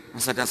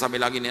 Ang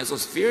sabi lagi ni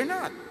Jesus, fear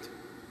not.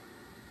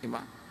 Diba?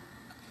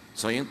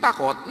 So yung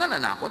takot,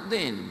 nananakot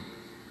din.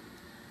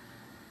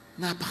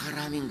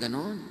 Napakaraming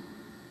ganon.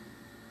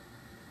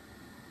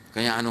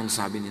 Kaya anong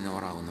sabi ni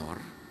Nora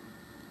Honor?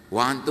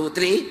 1, 2,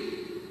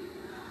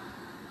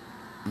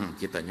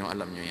 3. Kita nyo,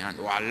 alam nyo yan.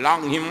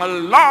 Walang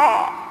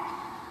himala!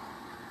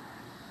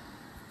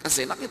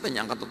 Kasi nakita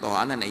niya ang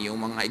katotohanan ay yung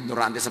mga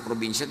ignorante sa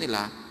probinsya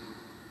nila,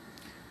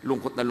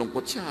 lungkot na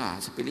lungkot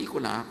siya sa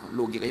pelikula.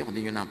 Lugi kayo kung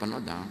di nyo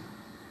napanood, ha?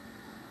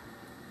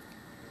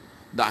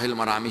 Dahil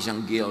marami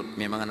siyang guilt,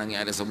 may mga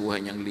nangyari sa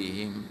buhay niyang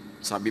lihim.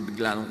 Sabi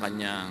bigla nung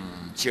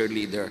kanyang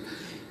cheerleader,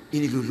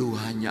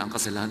 iniluluha niya ang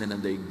kasalanan ng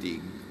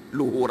daigdig.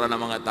 Luhura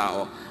ng mga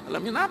tao.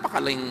 Alam niyo,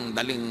 napakaling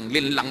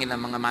linlangin ng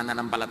mga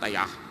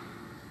mananampalataya.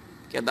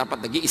 Kaya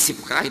dapat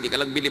nag-iisip ka, hindi ka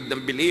lang bilib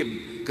ng bilib.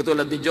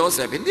 Katulad ni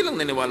Joseph, hindi lang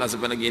naniwala sa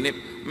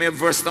panaginip. May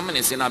verse naman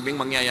sinabing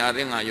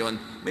mangyayari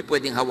ngayon, may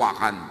pwedeng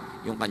hawakan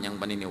yung kanyang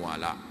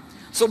paniniwala.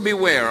 So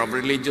beware of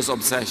religious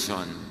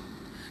obsession.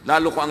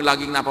 Lalo ko ang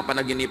laging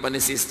napapanaginipan ni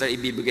sister,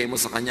 ibibigay mo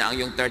sa kanya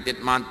ang yung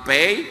 13th month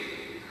pay.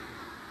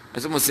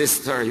 Kasi mo,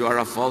 sister, you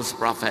are a false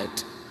prophet.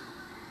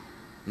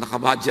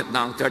 Nakabudget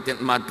na ang 13th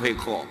month pay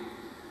ko.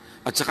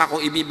 At saka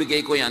kung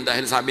ibibigay ko yan,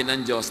 dahil sabi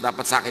ng Diyos,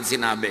 dapat sa akin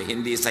sinabi,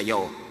 hindi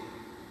sa'yo.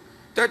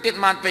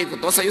 13th month pay ko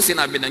to, sa'yo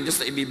sinabi ng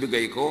Diyos na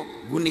ibibigay ko,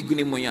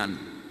 guni-guni mo yan.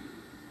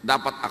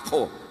 Dapat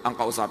ako ang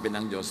kausapin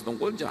ng Diyos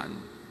tungkol dyan.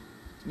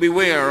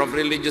 Beware of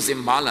religious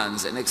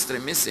imbalance and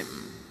extremism.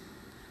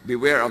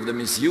 Beware of the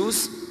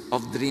misuse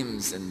of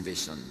dreams and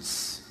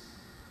visions.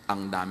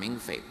 Ang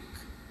daming fake.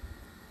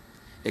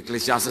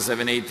 Ecclesiastes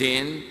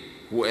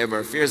 7:18,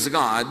 whoever fears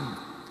God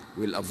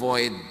will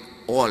avoid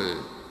all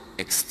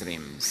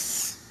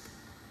extremes.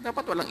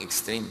 Dapat walang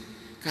extreme.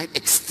 Kahit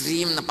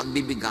extreme na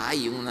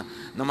pagbibigay, yung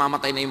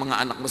namamatay na yung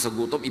mga anak mo sa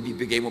gutom,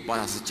 ibibigay mo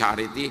pa sa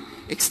charity,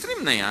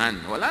 extreme na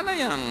yan. Wala na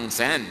yung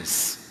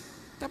sense.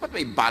 Dapat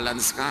may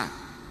balance ka.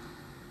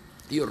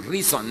 Your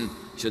reason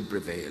should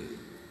prevail.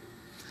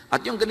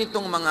 At yung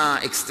ganitong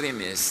mga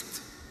extremist,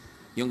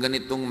 yung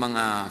ganitong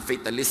mga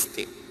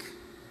fatalistic,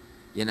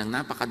 yan ang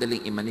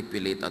napakadaling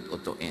i-manipulate at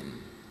utuin.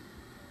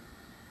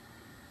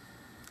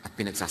 At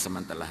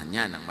pinagsasamantalahan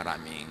niya ng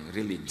maraming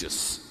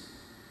religious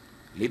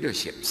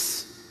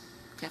leaderships.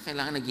 Kaya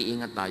kailangan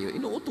nag-iingat tayo.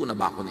 Inuuto na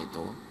ba ako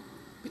nito?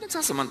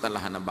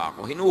 Pinagsasamantalahan na ba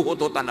ako?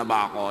 Hinuhututan na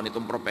ba ako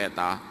nitong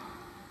propeta?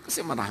 Kasi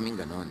maraming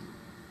ganon.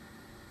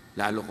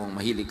 Lalo kung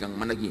mahilig kang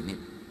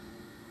managinip.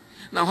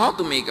 Now, how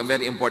to make a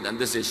very important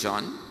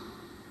decision?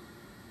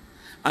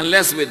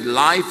 Unless with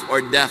life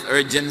or death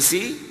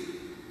urgency,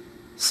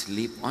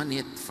 sleep on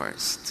it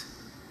first.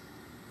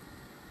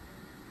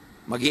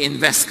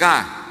 Mag-i-invest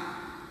ka.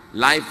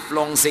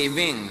 Lifelong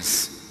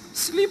savings.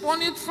 Sleep on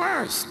it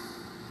first.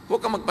 Huwag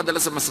kang magpadala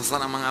sa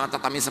masasanang mga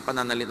tatamis sa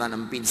pananalita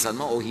ng pinsan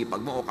mo o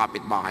hipag mo o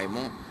kapitbahay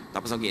mo.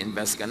 Tapos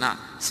mag-i-invest ka na.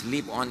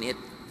 Sleep on it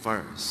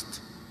first.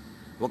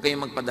 Huwag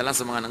kayong magpadala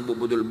sa mga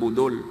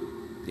nangbubudol-budol.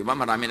 Di ba?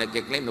 Marami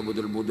nagkiklaim na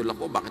budol-budol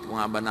ako. Bakit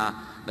ko nga ba na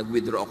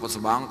nag-withdraw ako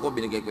sa bangko,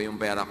 binigay ko yung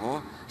pera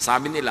ko?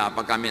 Sabi nila,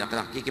 pag kami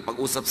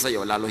nakikipag-usap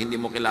sa'yo, lalo hindi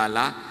mo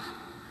kilala,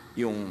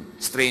 yung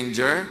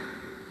stranger,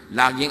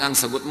 laging ang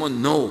sagot mo,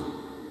 no.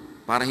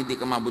 Para hindi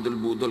ka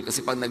mabudol-budol.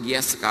 Kasi pag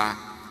nag-yes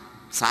ka,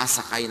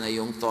 sasakay na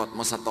yung thought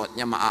mo sa thought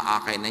niya,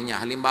 maaakay na niya.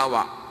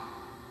 Halimbawa,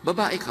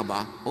 babae ka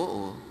ba?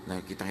 Oo.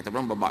 Nakikita-kita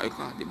ba, babae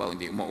ka, di ba?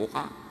 Hindi umao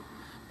ka.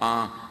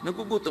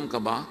 Nagugutom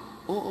ka ba?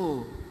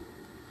 Oo.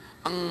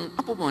 Ang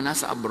apo mo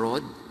nasa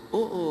abroad?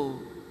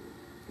 Oo.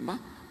 Diba?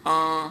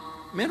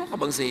 Meron ka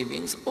bang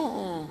savings?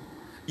 Oo.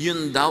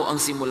 Yun daw ang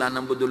simula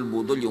ng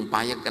budol-budol, yung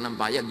payag ka ng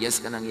payag,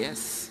 yes ka ng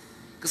yes.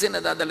 Kasi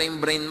nadadala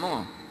yung brain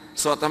mo.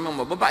 So, tama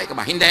mo, babae ka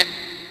ba? Hindi.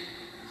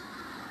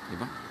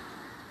 Diba?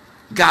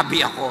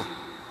 Gabi ako.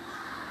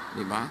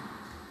 Diba?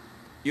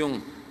 Yung,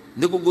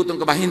 nagugutom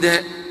ka ba? Hindi.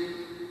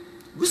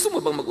 Gusto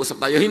mo bang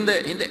mag-usap tayo?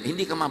 Hindi.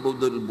 Hindi ka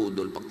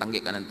mabudol-budol pag tanggi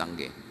ka ng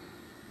tanggi.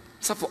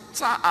 Sa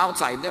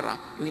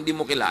outsider, yung hindi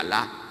mo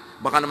kilala.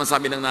 Baka naman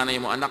sabi ng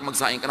nanay mo, anak,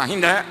 magsaing ka na.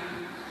 Hindi.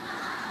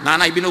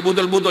 Nanay,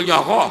 binubudol-budol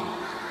niyo ako.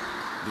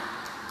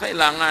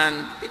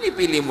 Kailangan,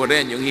 pinipili mo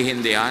rin yung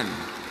hihindihan.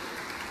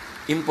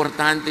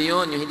 Importante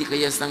yun, yung hindi ka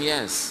yes ng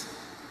yes.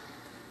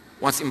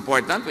 What's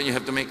important when you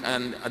have to make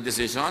a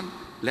decision?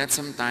 Let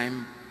some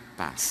time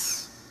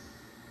pass.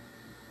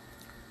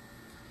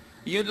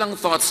 Yun lang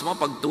thoughts mo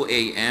pag 2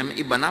 a.m.,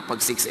 iba na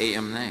pag 6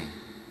 a.m. na eh.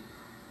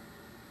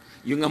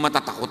 Yung nga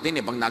matatakotin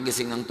eh, pag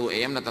nagising ng 2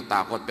 a.m.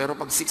 natatakot, pero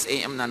pag 6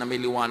 a.m. na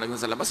may liwanag na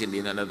sa labas, hindi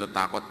na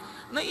natatakot.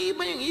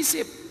 Naiiba yung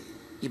isip.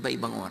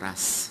 Iba-ibang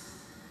oras.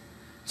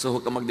 So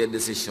huwag ka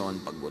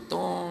magdedesisyon pag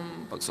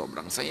gutom, pag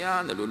sobrang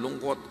saya,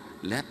 nalulungkot.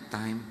 Let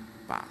time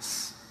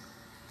pass.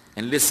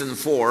 And listen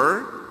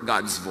for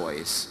God's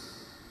voice,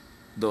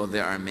 though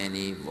there are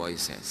many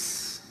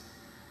voices.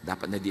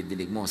 Dapat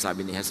nadidinig mo.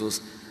 Sabi ni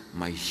Jesus,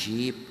 my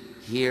sheep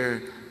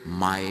hear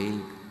my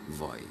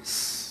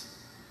voice.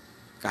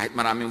 Kahit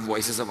maraming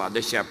voices of other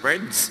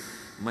shepherds,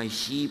 my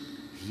sheep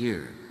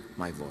hear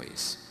my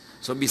voice.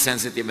 So be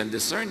sensitive and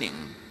discerning.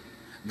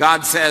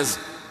 God says,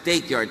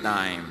 take your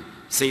time.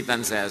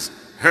 Satan says,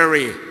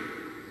 hurry.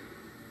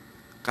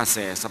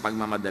 Kasi sa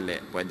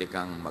pagmamadali, pwede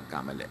kang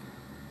magkamali.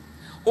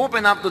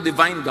 Open up to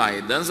divine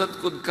guidance that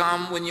could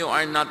come when you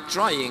are not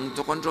trying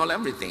to control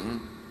everything,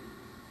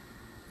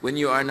 when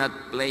you are not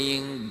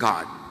playing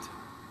God.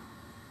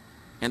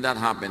 And that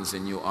happens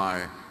when you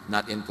are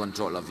not in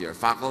control of your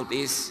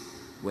faculties,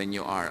 when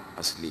you are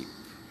asleep.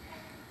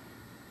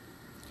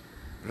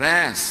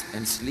 Rest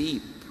and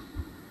sleep.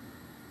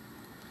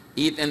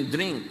 Eat and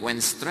drink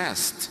when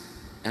stressed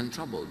and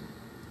troubled.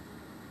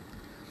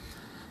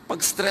 Pag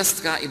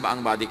stressed ka, iba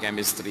ang body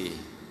chemistry.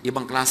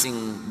 Ibang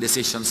klaseng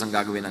decisions ang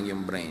gagawin ng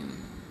iyong brain.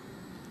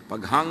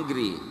 Pag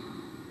hungry,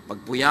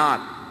 pag puyat,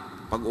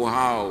 pag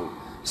uhaw.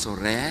 So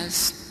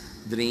rest,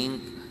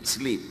 drink,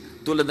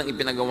 sleep. Tulad ng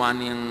ipinagawa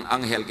niyang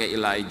anghel kay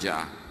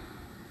Elijah.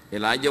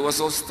 Elijah was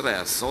so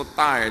stressed, so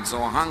tired, so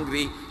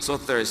hungry, so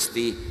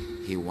thirsty,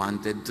 he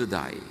wanted to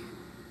die.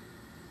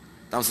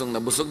 Tapos nung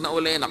nabusog na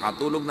uli,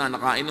 nakatulog na,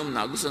 nakainom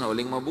na, gusto na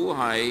uling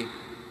mabuhay,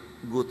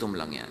 gutom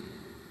lang yan.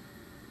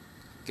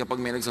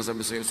 Kapag may nagsasabi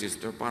sa'yo,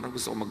 sister, parang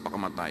gusto ko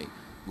magpakamatay,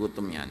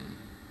 gutom yan.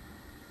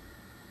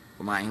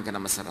 Kumain ka na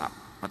masarap,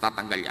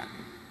 matatanggal yan.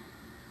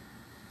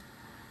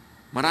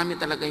 Marami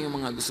talaga yung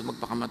mga gusto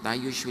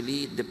magpakamatay,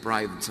 usually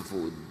deprived sa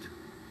food.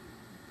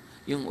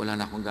 Yung wala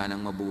na akong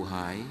ganang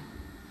mabuhay,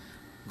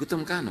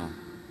 gutom ka, no?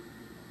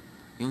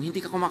 Yung hindi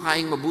ka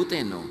kumakain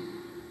mabuti, no?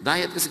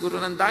 Diet ka siguro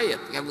ng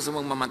diet, kaya gusto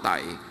mong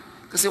mamatay.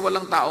 Kasi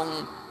walang taong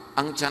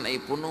ang tiyan ay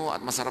puno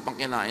at masarap ang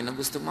kinain na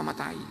gustong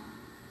mamatay.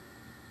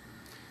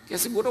 Kaya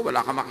siguro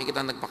wala ka makikita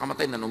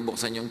nagpakamatay,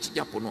 nanumbuksan yung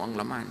tiyan, puno ang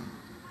laman.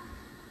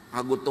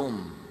 Kagutom.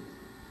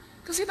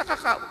 Kasi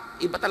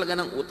iba talaga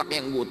ng utak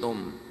yung gutom.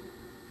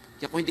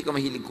 Kaya kung hindi ka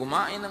mahilig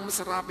kumain ng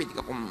masarap, hindi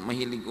ka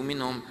mahilig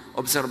uminom,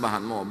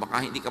 obserbahan mo,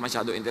 baka hindi ka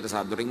masyado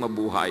interesado ring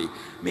mabuhay.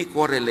 May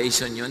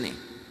correlation yun eh.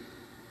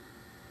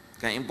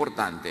 Kaya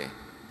importante,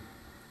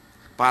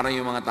 para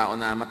yung mga tao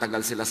na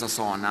matagal sila sa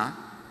sauna,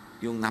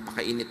 yung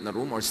napakainit na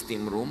room or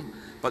steam room,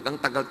 pag ang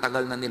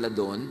tagal-tagal na nila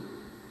doon,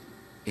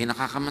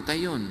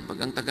 nakakamatay yun. Pag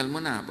ang tagal mo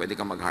na, pwede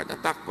ka mag-heart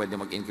attack, pwede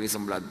mag-increase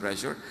ang blood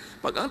pressure.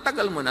 Pag ang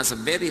tagal mo na sa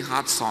very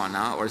hot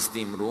sauna or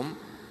steam room,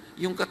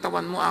 yung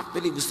katawan mo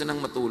actually gusto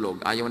nang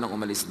matulog, ayaw nang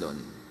umalis doon.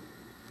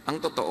 Ang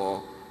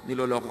totoo,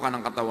 niloloko ka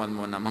ng katawan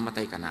mo na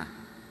mamatay ka na.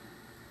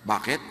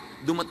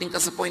 Bakit? Dumating ka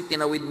sa point,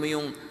 tinawid mo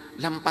yung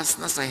lampas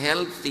na sa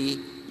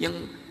healthy,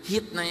 yung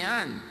heat na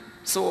yan.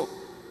 So,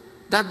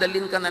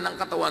 dadalin ka na ng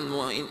katawan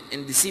mo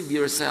and deceive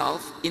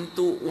yourself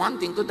into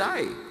wanting to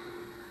die.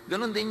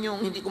 Ganon din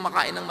yung hindi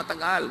kumakain ng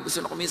matagal, gusto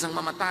na kumisang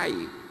mamatay.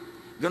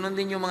 Ganon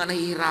din yung mga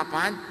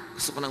nahihirapan,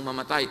 gusto ko nang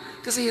mamatay.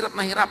 Kasi hirap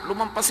na hirap,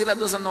 lumampas sila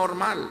doon sa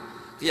normal.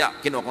 Kaya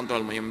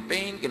kinokontrol mo yung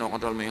pain,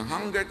 kinokontrol mo yung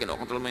hunger,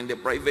 kinokontrol mo yung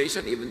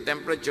deprivation, even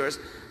temperatures,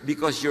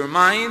 because your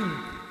mind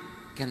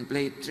can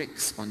play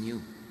tricks on you.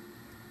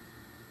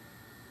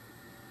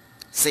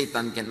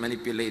 Satan can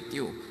manipulate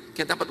you.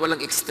 Kaya dapat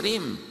walang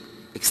extreme.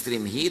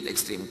 Extreme heat,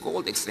 extreme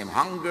cold, extreme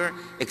hunger,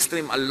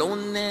 extreme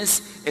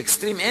aloneness,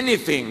 extreme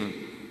anything.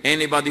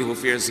 Anybody who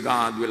fears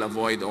God will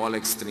avoid all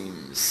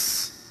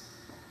extremes.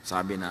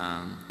 Sabi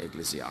ng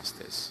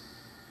Ecclesiastes.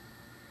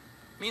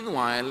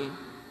 Meanwhile,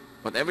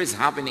 whatever is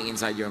happening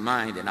inside your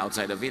mind and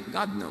outside of it,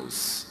 God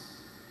knows.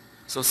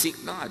 So seek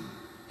God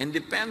and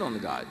depend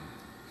on God.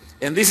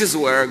 And this is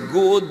where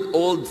good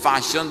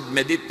old-fashioned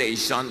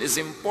meditation is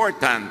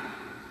important.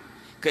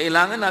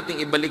 Kailangan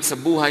nating ibalik sa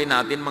buhay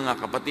natin, mga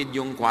kapatid,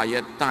 yung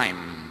quiet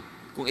time,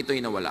 kung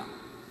ito'y nawala.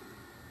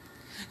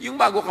 Yung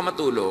bago ka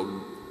matulog,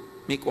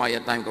 may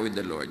quiet time ka with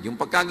the Lord. Yung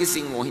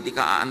pagkagising mo, hindi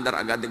ka aandar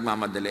agad,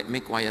 nagmamadali,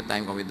 may quiet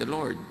time ka with the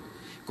Lord.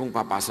 Kung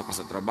papasok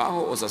ka sa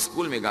trabaho o sa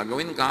school, may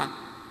gagawin ka,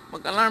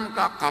 mag-alarm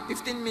ka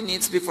 15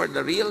 minutes before the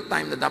real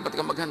time na dapat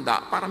ka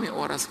maghanda para may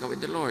oras ka with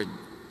the Lord.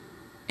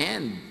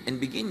 And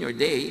begin your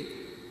day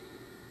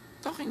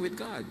talking with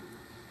God.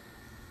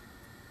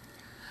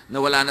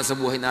 Nawala na sa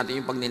buhay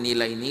natin yung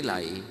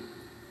pagninilay-nilay.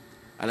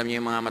 Alam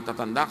niyo yung mga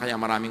matatanda, kaya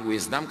maraming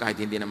wisdom,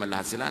 kahit hindi naman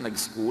lahat sila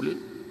nag-school.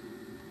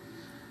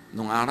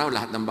 Nung araw,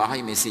 lahat ng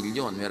bahay may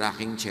silyon, may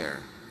rocking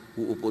chair.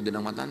 Uupo din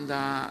ang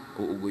matanda,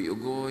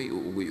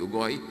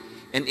 uugoy-ugoy.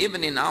 And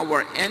even in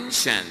our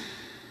ancient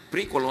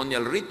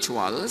pre-colonial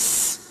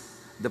rituals,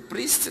 the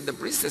priests and the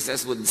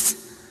priestesses would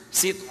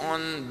sit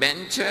on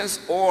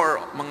benches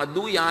or mga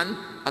duyan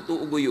at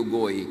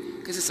uugoy-ugoy.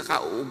 Kasi sa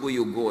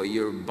kauugoy-ugoy,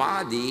 your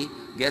body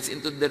gets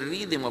into the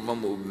rhythm of a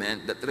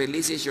movement that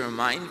releases your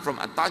mind from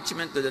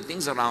attachment to the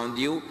things around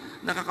you.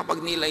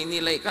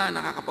 Nakakapagnilay-nilay ka,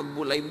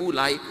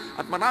 nakakapagbulay-bulay,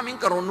 at maraming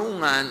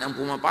karunungan ang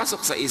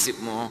pumapasok sa isip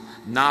mo,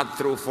 not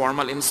through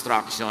formal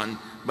instruction,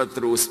 but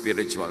through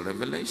spiritual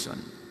revelation.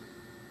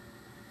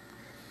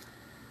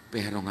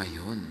 Pero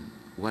ngayon,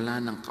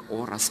 wala nang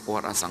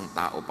oras-oras ang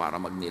tao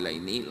para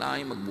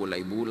magnilay-nilay,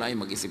 magbulay-bulay,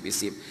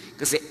 mag-isip-isip.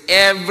 Kasi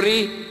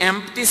every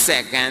empty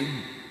second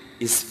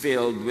is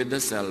filled with the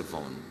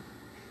cellphone.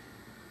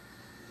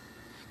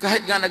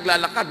 Kahit nga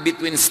naglalakad,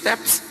 between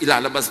steps,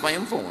 ilalabas pa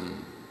yung phone.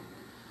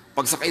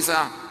 Pagsakay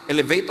sa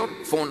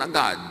elevator, phone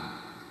agad.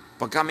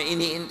 Pag kami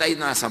iniintay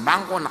na sa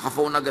bangko,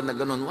 naka-phone agad na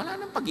ganun, wala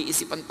nang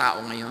pag-iisip ang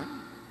tao ngayon.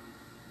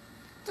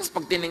 Tapos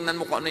pag tinignan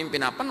mo kung ano yung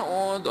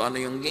pinapanood, o ano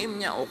yung game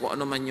niya, o kung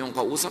ano man yung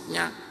kausap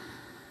niya,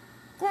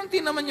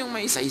 konti naman yung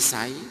may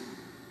saysay.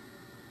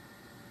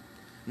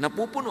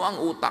 Napupuno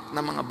ang utak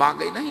ng mga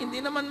bagay na hindi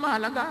naman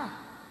mahalaga.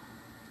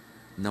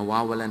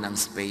 Nawawala ng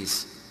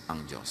space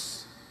ang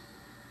Diyos.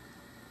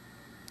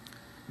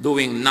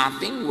 Doing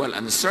nothing while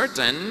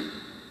uncertain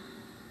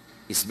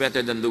is better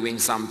than doing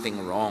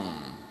something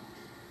wrong.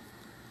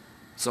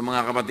 So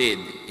mga kapatid,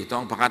 ito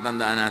ang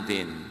pakatandaan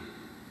natin.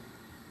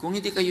 Kung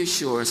hindi kayo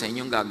sure sa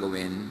inyong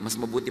gagawin, mas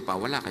mabuti pa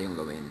wala kayong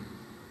gawin.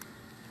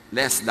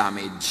 Less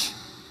damage.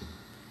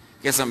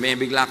 Kesa may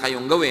bigla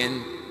kayong gawin,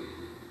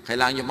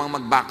 kailangan nyo pang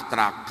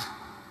mag-backtrack.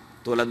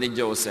 Tulad ni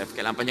Joseph,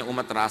 kailangan pa niyang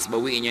umatras,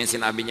 bawiin niya yung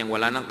sinabi niyang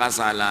wala ng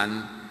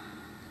kasalan,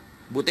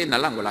 buti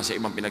na lang, wala siya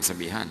ibang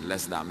pinagsabihan.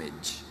 Less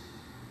damage.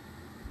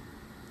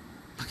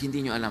 Pag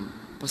hindi nyo alam,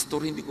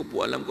 Pastor, hindi ko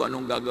po alam kung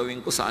anong gagawin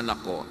ko sa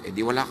anak ko. Eh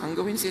di wala kang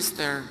gawin,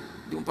 sister.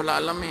 Di mo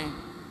pala alam eh.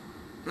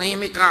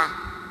 Nahimik ka.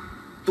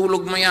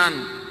 Tulog mo yan.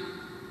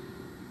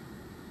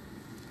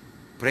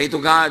 Pray to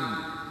God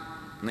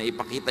na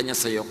ipakita niya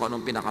sa iyo kung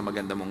anong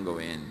pinakamaganda mong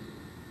gawin.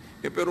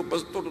 Eh pero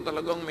Pastor,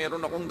 talagang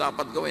meron akong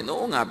dapat gawin.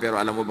 Oo nga, pero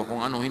alam mo ba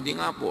kung ano? Hindi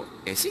nga po.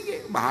 Eh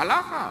sige, bahala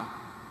ka.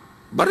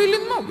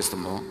 Barilin mo, gusto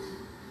mo.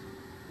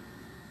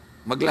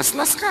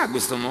 Maglaslas ka,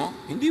 gusto mo?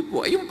 Hindi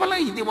po. Ayun pala,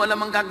 hindi mo alam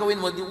ang gagawin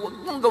mo.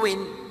 Huwag mong gawin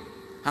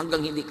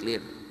hanggang hindi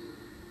clear.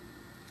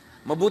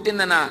 Mabuti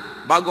na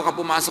bago ka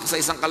pumasok sa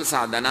isang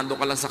kalsada, nando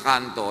ka lang sa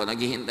kanto,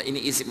 naghihintay,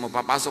 iniisip mo,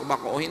 papasok ba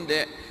ako o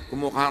hindi?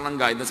 Kumuha ka ng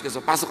guidance,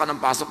 kasi pasok ka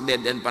ng pasok, dead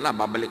end pala,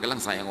 babalik ka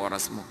lang, sayang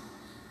oras mo.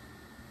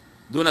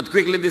 Do not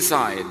quickly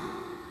decide.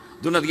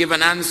 Do not give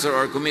an answer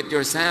or commit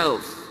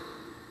yourself.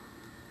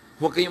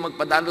 Huwag kayong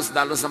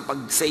magpadalos-dalos ng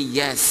pag-say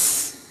yes.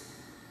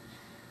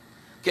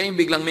 Kaya yung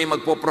biglang may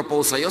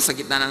magpo-propose sa'yo sa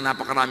gitna ng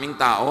napakaraming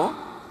tao,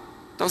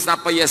 tapos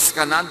napa-yes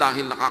ka na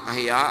dahil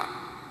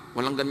nakakahiya,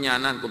 walang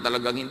ganyanan. Kung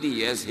talagang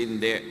hindi, yes,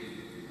 hindi.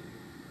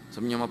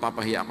 Sabi niyo,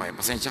 mapapahiya ko.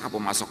 Pasensya ka,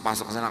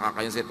 pumasok-pasok ka sa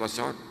nakakayang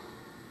sitwasyon.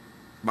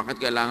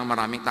 Bakit kailangan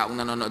maraming taong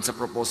nanonood sa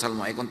proposal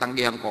mo? Kung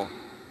tanggihan ko.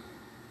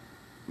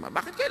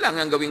 Bakit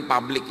kailangan gawing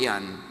public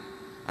yan?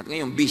 At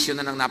ngayon, bisyo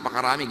na ng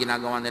napakarami,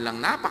 ginagawa nilang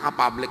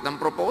napaka-public ng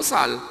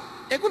proposal.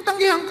 Kung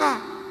tanggihan ka.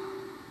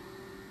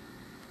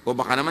 O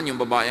baka naman yung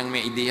babaeng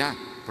may ideya,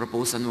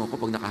 proposan mo ako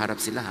pag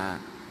nakaharap sila, ha?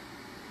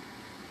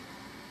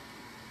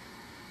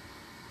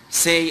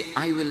 Say,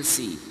 I will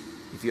see,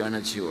 if you are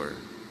not sure.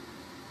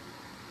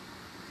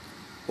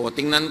 O,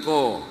 tingnan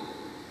ko.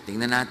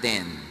 Tingnan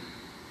natin.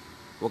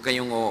 Huwag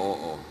kayong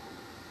oo.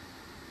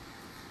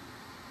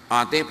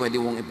 Ate,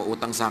 pwede mong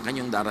ipautang sa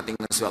akin yung darating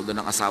na sweldo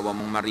ng asawa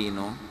mong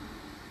marino.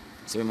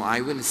 Sabi mo, I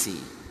will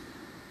see.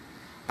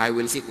 I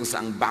will see kung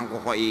saang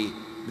bangko ko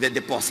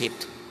i-deposit.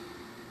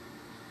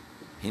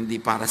 Hindi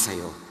para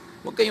sa'yo.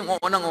 Huwag kayong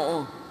oo ng oo.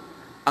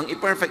 Ang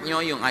i-perfect nyo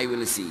yung I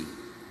will see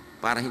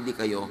para hindi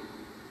kayo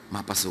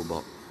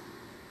mapasubo.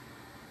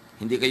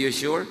 Hindi kayo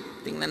sure?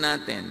 Tingnan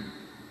natin.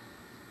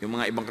 Yung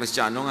mga ibang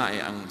Kristiyano nga,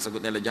 ang sagot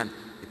nila dyan,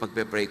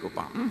 ipagpe-pray ko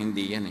pa.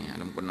 Hindi yan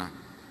alam ko na.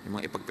 Yung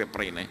mga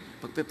ipagpe-pray na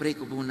ipagpe-pray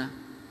ko muna.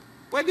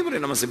 Pwede mo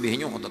rin naman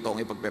sabihin nyo kung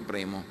totoong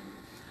ipagpe-pray mo.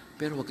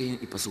 Pero huwag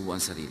kayong ipasubo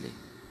ang sarili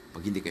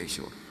pag hindi kayo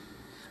sure.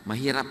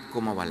 Mahirap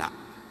ko mawala.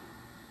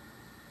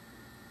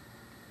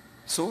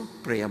 So,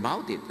 pray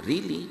about it.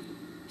 Really,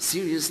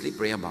 seriously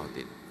pray about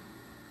it.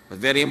 But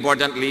very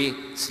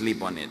importantly, sleep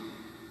on it.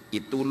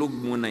 Itulog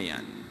muna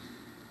yan.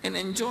 And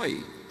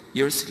enjoy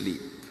your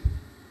sleep.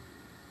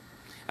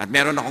 At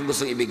meron akong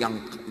gustong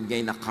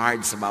ibigay na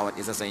card sa bawat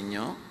isa sa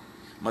inyo.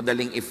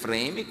 Madaling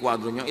i-frame,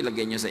 ikwadro nyo,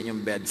 ilagay nyo sa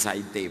inyong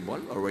bedside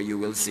table or where you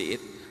will see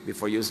it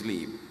before you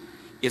sleep.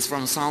 It's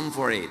from Psalm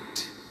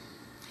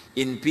 4:8.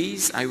 In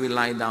peace I will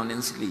lie down and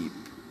sleep.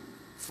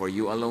 For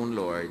you alone,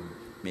 Lord,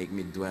 make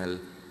me dwell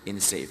in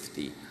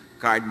safety.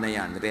 Card na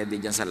yan, ready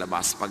dyan sa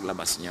labas.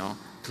 Paglabas nyo,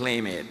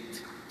 claim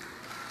it.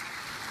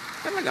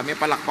 Talaga, may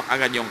palakpak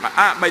agad yung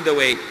by the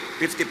way,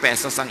 50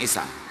 pesos ang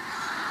isa.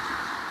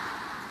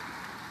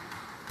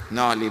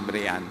 No,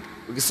 libre yan.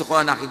 Gusto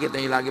ko nakikita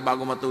nyo lagi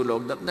bago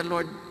matulog that the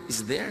Lord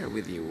is there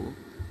with you.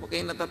 Huwag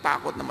kayong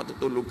natatakot na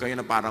matutulog kayo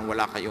na parang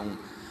wala kayong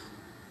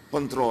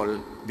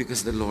control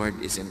because the Lord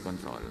is in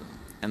control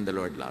and the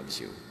Lord loves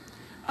you.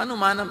 Ano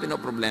man ang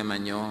pinoproblema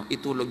nyo,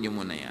 itulog nyo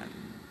muna yan.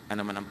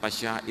 Ano man ang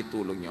pasya,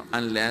 itulog nyo.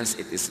 Unless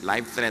it is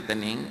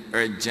life-threatening,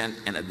 urgent,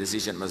 and a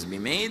decision must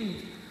be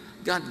made,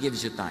 God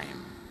gives you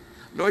time.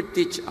 Lord,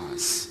 teach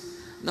us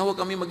na huwag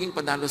kami maging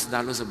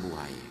padalos-dalos sa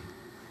buhay.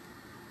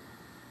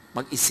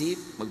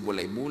 Mag-isip,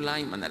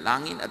 magbulay-bulay,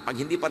 manalangin, at pag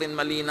hindi pa rin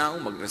malinaw,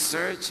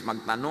 mag-research,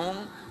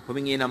 magtanong,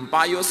 humingi ng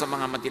payo sa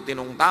mga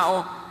matitinong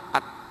tao,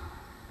 at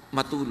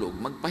matulog,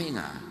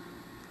 magpahinga,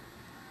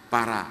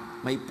 para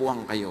may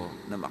puwang kayo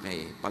na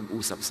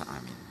makipag-usap sa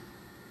amin.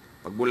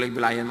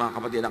 Pagbulay-bulayan mga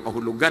kapatid, ang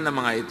kahulugan ng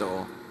mga ito,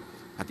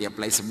 at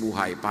i-apply sa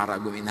buhay para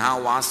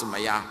guminhawa,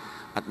 sumaya,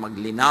 at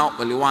maglinaw,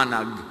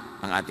 maliwanag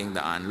ang ating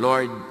daan.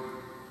 Lord,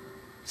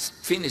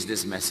 finish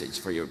this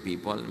message for your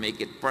people. Make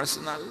it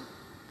personal.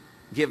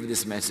 Give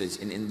this message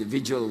in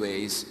individual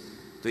ways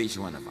to each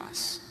one of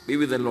us. Be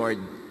with the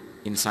Lord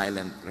in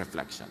silent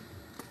reflection.